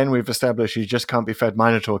 Again, we've established he just can't be fed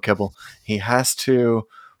Minotaur kibble. He has to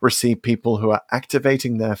receive people who are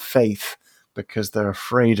activating their faith because they're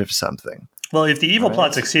afraid of something. Well, if the evil Right.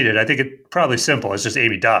 plot succeeded, I think it's probably simple. It's just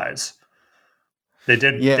Amy dies. They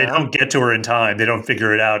don't get to her in time. They don't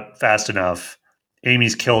figure it out fast enough.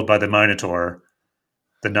 Amy's killed by the Minotaur,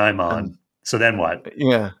 the Naimon. So then what?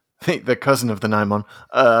 Yeah, the cousin of the Naimon.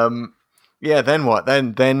 Yeah, then what?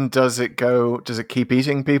 Then does it go? Does it keep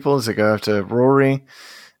eating people? Does it go after Rory?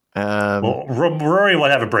 Well, Rory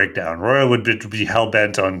would have a breakdown. Rory would be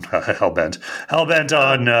hell-bent on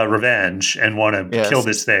revenge and want to Yes. kill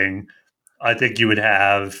this thing. I think you would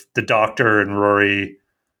have the Doctor and Rory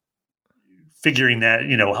figuring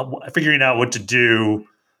out what to do,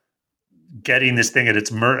 getting this thing at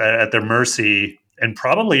at their mercy, and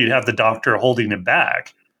probably you'd have the Doctor holding it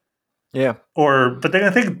back. Yeah. But then I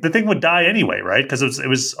think the thing would die anyway, right? Because it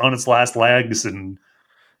was on its last legs, and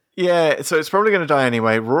Yeah, so it's probably going to die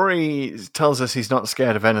anyway. Rory tells us he's not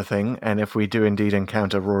scared of anything, and if we do indeed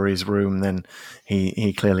encounter Rory's room, then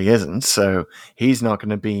he clearly isn't, so he's not going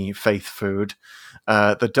to be faith food.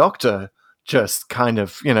 The Doctor just kind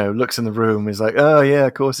of, looks in the room, is like, oh yeah,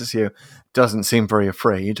 of course it's you. Doesn't seem very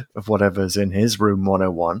afraid of whatever's in his room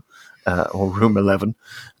 101, or room 11.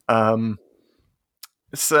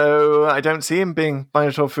 So I don't see him being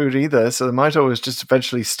Minotaur food either, so the Minotaur was just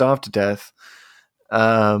eventually starved to death.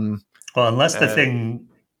 well, unless the thing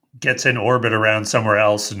gets in orbit around somewhere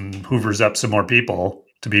else and hoovers up some more people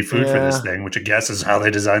to be food for this thing, which I guess is how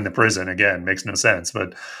they designed the prison. Again, makes no sense.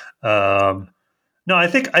 But no, I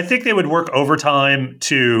think they would work overtime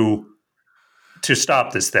to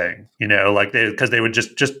stop this thing. Because they would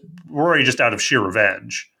just Rory just out of sheer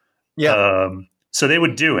revenge. Yeah. So they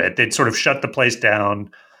would do it. They'd sort of shut the place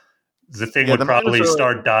down. The thing would the probably Minotaur-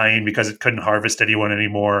 start dying because it couldn't harvest anyone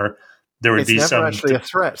anymore. There would It's be never some actually a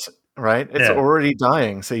threat, right? It's Yeah. already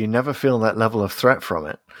dying, so you never feel that level of threat from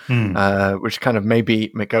it, which kind of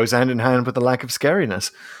maybe it goes hand in hand with the lack of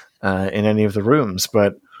scariness in any of the rooms.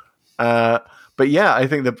 But yeah, I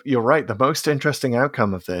think that you're right. The most interesting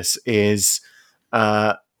outcome of this is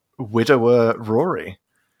widower Rory,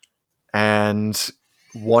 and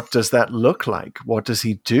what does that look like? What does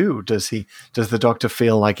he do? Does the Doctor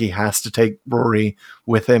feel like he has to take Rory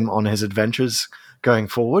with him on his adventures going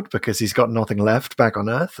forward because he's got nothing left back on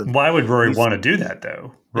Earth? And Why would Rory want to do that,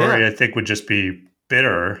 though? Rory, Yeah. I think, would just be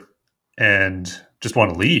bitter and just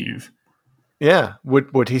want to leave. yeah,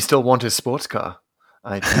 would he still want his sports car?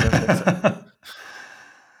 I don't think so.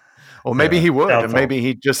 Or maybe Yeah, he would, and doubtful. maybe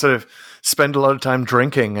he'd just sort of spend a lot of time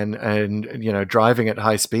drinking and driving at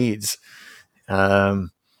high speeds. Well,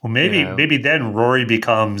 maybe then Rory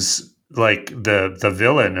becomes like the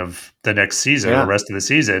villain of the next season, Yeah. the rest of the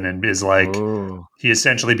season, and is like Ooh. he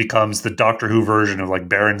essentially becomes the Doctor Who version of like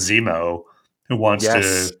Baron Zemo, who wants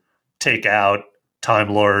Yes. to take out Time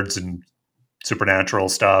Lords and supernatural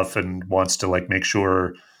stuff, and wants to like make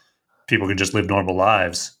sure people can just live normal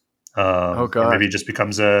lives. Oh, God. Or maybe he just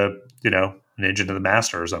becomes an agent of the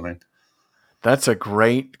Master or something. That's a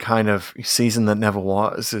great kind of season that never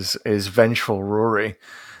was. Is vengeful Rory,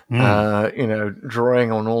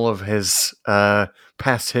 drawing on all of his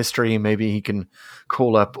past history. Maybe he can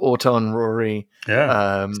call up Auton Rory.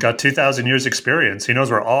 Yeah, he's got 2,000 years experience. He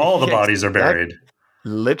knows where all the Yes, bodies are buried.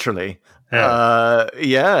 Literally.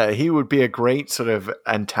 Yeah. He would be a great sort of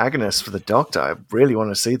antagonist for the Doctor. I really want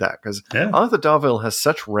to see that because Yeah. Arthur Darvill has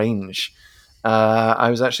such range. I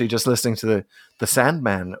was actually just listening to the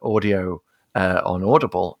Sandman audio on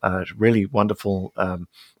Audible, really wonderful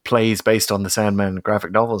plays based on the Sandman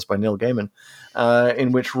graphic novels by Neil Gaiman,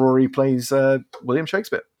 in which Rory plays William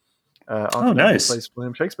Shakespeare. Arthur Darvill nice. plays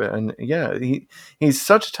William Shakespeare, and yeah, he's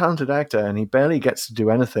such a talented actor, and he barely gets to do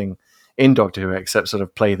anything in Doctor Who except sort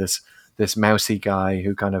of play this mousy guy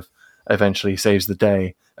who kind of eventually saves the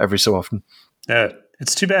day every so often. Yeah,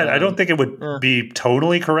 it's too bad. I don't think it would be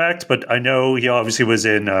totally correct, but I know he obviously was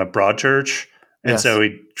in Broadchurch, and Yes. so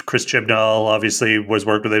Chris Chibnall obviously was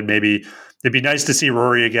worked with it. Maybe it'd be nice to see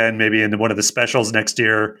Rory again, maybe in one of the specials next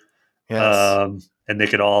year, Yes. and they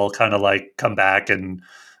could all kind of like come back and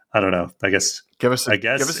I don't know. I guess Give us a could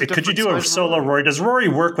you different do a side of solo Rory? Does Rory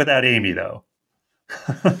work without Amy though?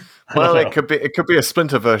 Well, know. it could be a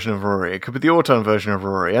Splinter version of Rory. It could be the Auton version of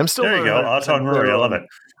Rory. I'm still There you go, Auton Rory. I love it.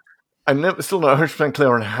 I'm still not 100%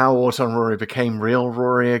 clear on how Auton Rory became real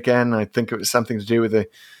Rory again. I think it was something to do with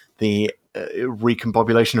the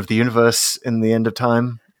recombobulation of the universe in the end of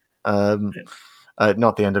time.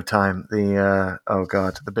 Not the end of time. The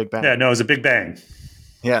Big Bang. Yeah, no, it was a Big Bang.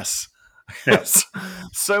 Yes. Yes.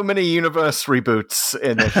 So many universe reboots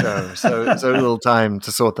in the show. So little time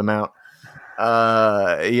to sort them out.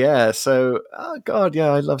 So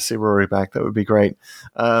I'd love to see Rory back. That would be great.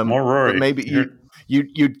 More Rory. But maybe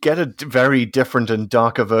you'd get a very different and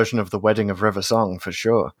darker version of the Wedding of River Song for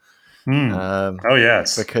sure. Oh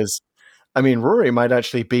yes, because I mean Rory might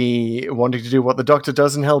actually be wanting to do what the Doctor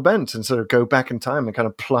does in Hellbent and sort of go back in time and kind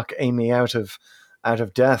of pluck Amy out of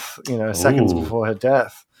death, seconds before her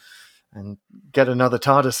death, and get another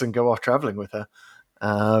TARDIS and go off traveling with her.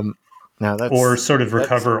 Or sort of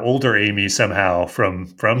recover older Amy somehow from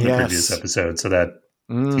the previous episode, so that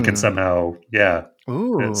he can somehow,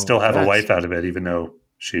 still have a wife out of it, even though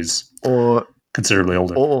she's considerably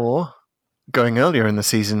older. Or going earlier in the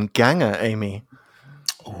season, Ganger Amy.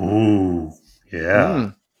 Ooh,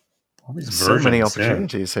 yeah. All these so many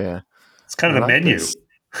opportunities here. It's kind of a menu.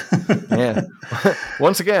 Yeah.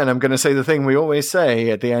 Once again, I'm going to say the thing we always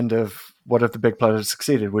say at the end of What If the Big Plot Had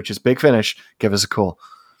Succeeded, which is big finish. Give us a call.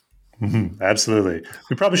 Mm-hmm, absolutely.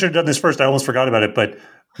 We probably should have done this first. I almost forgot about it, but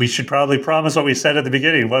we should probably promise what we said at the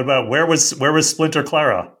beginning. What about where was Splinter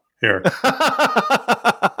Clara here?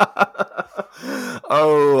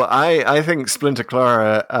 I think Splinter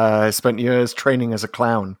Clara spent years training as a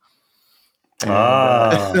clown.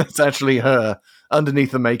 And, it's actually her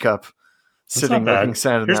underneath the makeup, sitting looking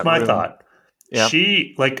sad in Here's that my room. thought. Yep.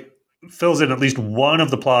 She fills in at least one of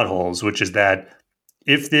the plot holes, which is that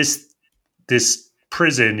if this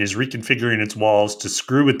prison is reconfiguring its walls to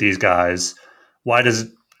screw with these guys, why does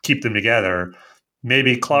it keep them together?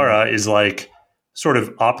 Maybe Clara is sort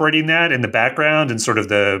of operating that in the background and sort of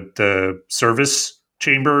the service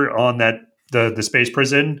chamber on that the space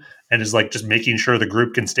prison, and is just making sure the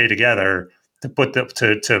group can stay together to put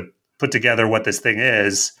together what this thing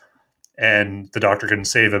is, and the Doctor can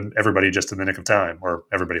save everybody just in the nick of time, or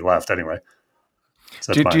everybody left anyway.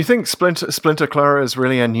 So do you think Splinter Clara is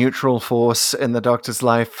really a neutral force in the Doctor's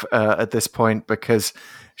life at this point, because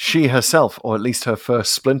she herself, or at least her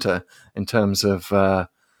first Splinter, in terms of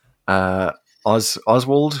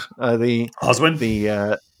Oswald, Oswin, Oswin,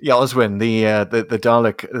 the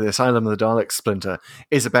Dalek, the Asylum of the Dalek Splinter,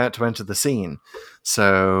 is about to enter the scene,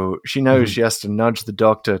 so she knows she has to nudge the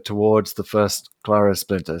Doctor towards the first Clara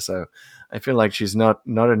Splinter. So I feel like she's not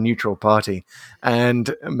a neutral party,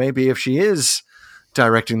 and maybe if she is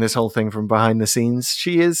directing this whole thing from behind the scenes,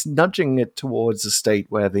 she is nudging it towards a state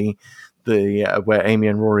where where Amy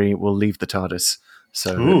and Rory will leave the TARDIS.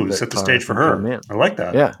 So set the stage for her. I like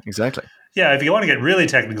that. Yeah, exactly. Yeah, if you want to get really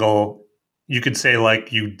technical, you could say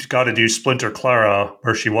you got to do Splinter Clara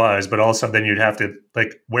where she was, but also then you'd have to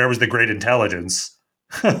where was the great intelligence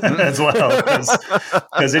as well?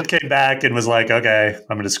 Because it came back and was okay,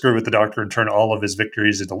 I'm going to screw with the Doctor and turn all of his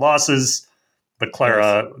victories into losses. But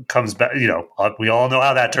Clara comes back. We all know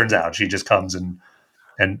how that turns out. She just comes and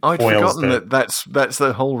I'd foils forgotten that's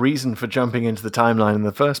the whole reason for jumping into the timeline in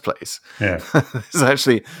the first place. Yeah,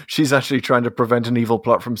 she's actually trying to prevent an evil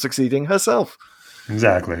plot from succeeding herself.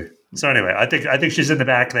 Exactly. So anyway, I think she's in the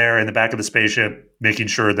back there, in the back of the spaceship, making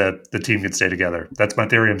sure that the team can stay together. That's my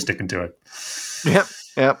theory. I'm sticking to it.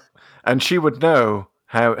 Yep. And she would know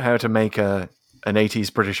how to make an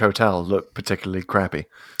 80s British hotel look particularly crappy.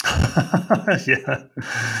 Yeah.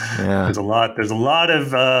 There's a lot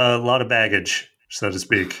of baggage, so to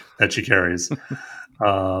speak, that she carries.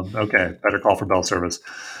 Okay, better call for bell service.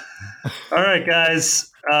 All right, guys.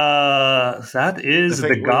 That is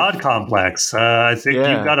the God Complex. I think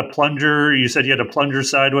you've got a plunger. You said you had a plunger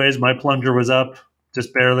sideways. My plunger was up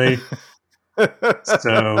just barely.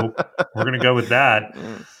 So we're going to go with that.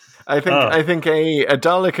 I think a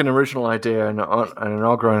Dalek an original idea and an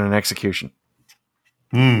Ogron an execution.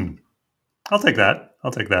 I'll take that.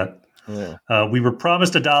 Yeah. We were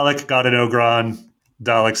promised a Dalek, got an Ogron.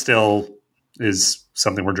 Dalek still is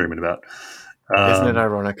something we're dreaming about. Isn't it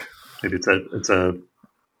ironic? Maybe it's an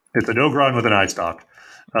Ogron with an eye stalk.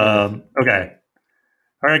 Okay.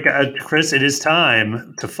 All right, Chris, it is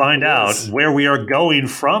time to find out where we are going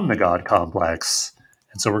from the God Complex.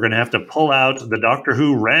 And so we're going to have to pull out the Doctor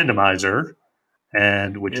Who randomizer,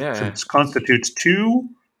 which constitutes two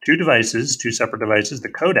devices, two separate devices. The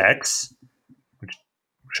Codex, which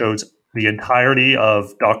shows the entirety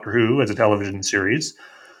of Doctor Who as a television series.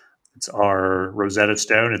 It's our Rosetta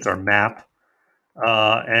Stone. It's our map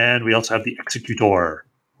And we also have the Executor,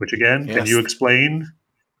 which again, can you explain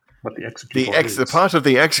what the Executor is? The part of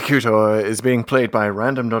the Executor is being played by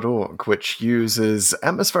random.org, which uses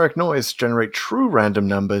atmospheric noise to generate true random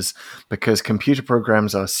numbers because computer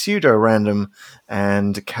programs are pseudo-random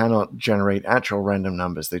and cannot generate actual random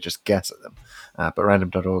numbers. They just guess at them. But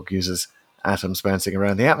random.org uses atoms bouncing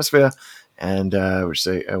around the atmosphere, and which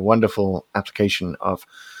is a wonderful application of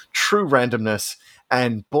true randomness.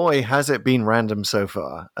 And boy, has it been random so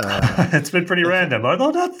far. It's been pretty random.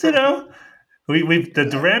 Although that's, the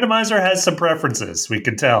randomizer has some preferences. We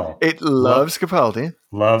can tell. It loves Capaldi.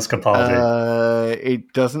 Loves Capaldi.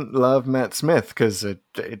 It doesn't love Matt Smith because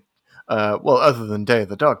other than Day of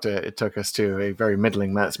the Doctor, it took us to a very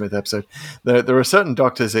middling Matt Smith episode. There are certain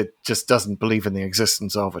doctors it just doesn't believe in the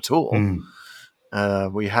existence of at all.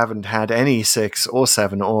 We haven't had any 6 or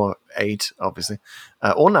 7 or 8, obviously,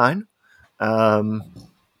 or 9.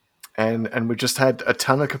 And we just had a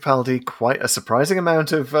ton of Capaldi, quite a surprising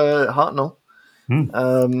amount of Hartnell.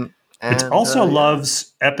 It also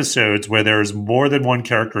loves episodes where there's more than one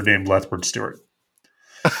character named Lethbridge Stewart.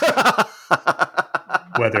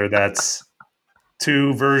 Whether that's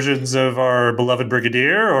 2 versions of our beloved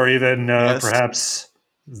Brigadier, or even perhaps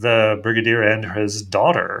the Brigadier and his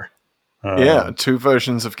daughter. 2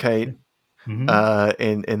 versions of Kate in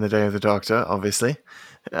the Day of the Doctor, obviously.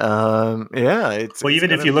 It's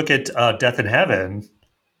even if you look at Death in Heaven,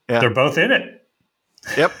 they're both in it.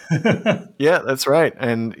 Yep. Yeah, that's right.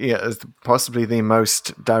 And it's possibly the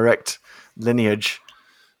most direct lineage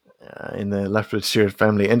in the Lethbridge Stewart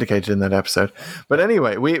family indicated in that episode. But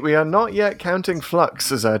anyway, we are not yet counting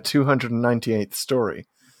Flux as our 298th story.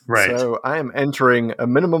 Right. So I am entering a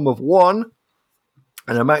minimum of 1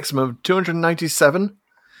 and a maximum of 297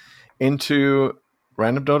 into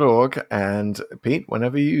random.org. And Pete,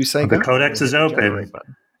 whenever you say the go, codex is open.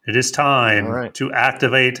 It is time to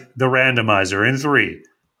activate the randomizer in 3,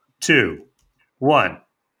 2, 1.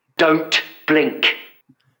 Don't blink.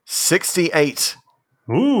 68.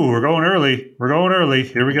 Ooh, we're going early.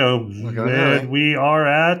 Here we go. We are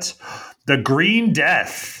at the Green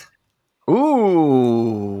Death.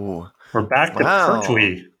 Ooh. We're back to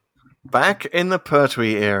Pertwee. Back in the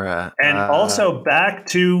Pertwee era. And also back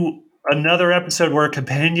to another episode where a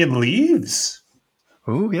companion leaves.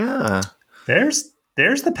 Ooh, yeah. There's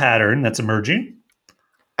the pattern that's emerging.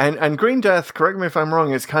 And Green Death, correct me if I'm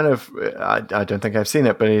wrong, it's kind of, I don't think I've seen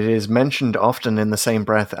it, but it is mentioned often in the same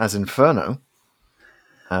breath as Inferno,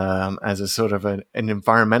 as a sort of an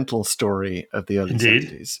environmental story of the early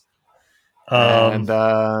 70s.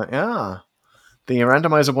 The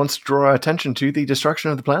randomizer wants to draw our attention to the destruction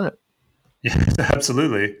of the planet. Yeah,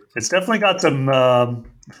 absolutely. It's definitely got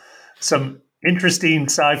some interesting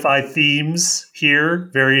sci-fi themes here,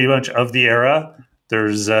 very much of the era.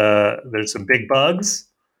 There's some big bugs.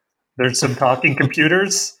 There's some talking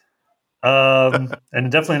computers, and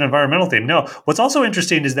definitely an environmental theme. No, what's also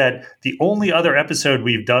interesting is that the only other episode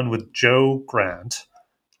we've done with Jo Grant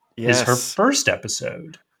is her first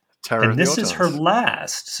episode, and this is her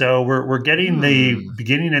last. So we're getting the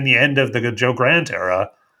beginning and the end of the Jo Grant era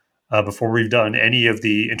before we've done any of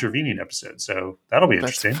the intervening episodes. So that'll be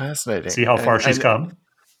interesting. That's fascinating. See how far she's come.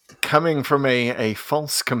 Coming from a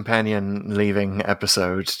false companion leaving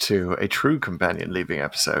episode to a true companion leaving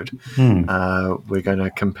episode, we're going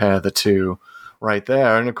to compare the two right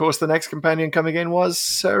there. And of course, the next companion coming in was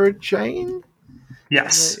Sarah Jane.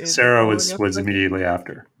 Yes, Sarah was immediately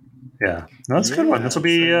after. Yeah, that's a good one. This will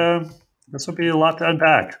be a lot to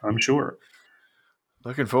unpack, I'm sure.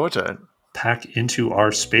 Looking forward to it. Pack into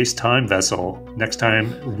our space-time vessel next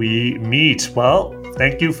time we meet. Well,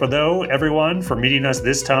 thank you everyone for meeting us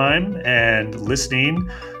this time and listening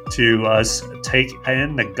to us take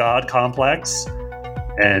in the God complex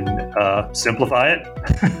and simplify it.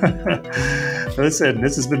 Listen,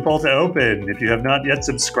 this has been Pull to Open. If you have not yet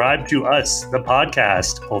subscribed to us, the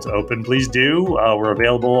podcast, Pull to Open, please do. We're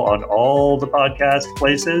available on all the podcast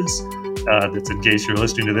places. That's in case you're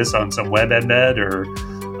listening to this on some web embed or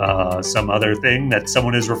some other thing that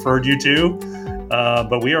someone has referred you to.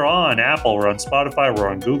 But we are on Apple, we're on Spotify, we're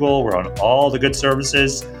on Google, we're on all the good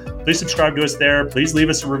services. Please subscribe to us there. Please leave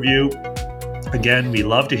us a review. Again, we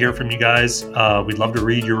love to hear from you guys. We'd love to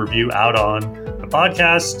read your review out on the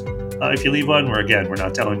podcast. If you leave one, we're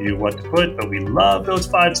not telling you what to put, but we love those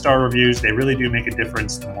 5-star reviews. They really do make a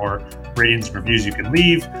difference. The more ratings and reviews you can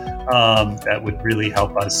leave, that would really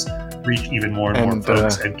help us reach even more and more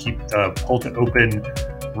folks and keep the Pull to Open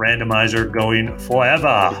randomizer going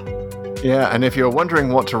forever. Yeah, and if you're wondering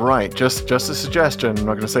what to write, just a suggestion. I'm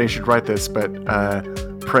not going to say you should write this, but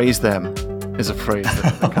praise them is a phrase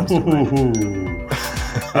that comes to mind.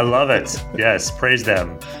 I love it. Yes, praise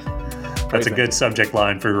them. That's a good subject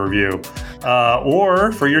line for your review.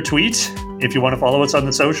 Or for your tweet, if you want to follow us on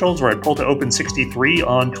the socials, we're at Pull to Open 63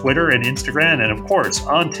 on Twitter and Instagram, and of course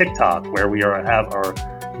on TikTok, where we have our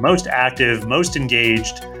most active, most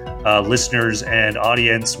engaged listeners and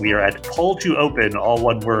audience. We are at Pull to Open, all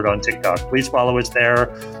one word, on TikTok. Please follow us there,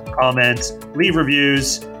 comment, leave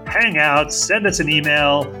reviews, hang out, send us an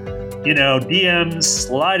email, DMs,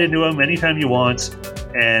 slide into them anytime you want,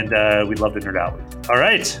 and we'd love to nerd out with you. All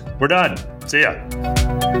right, we're done. See ya.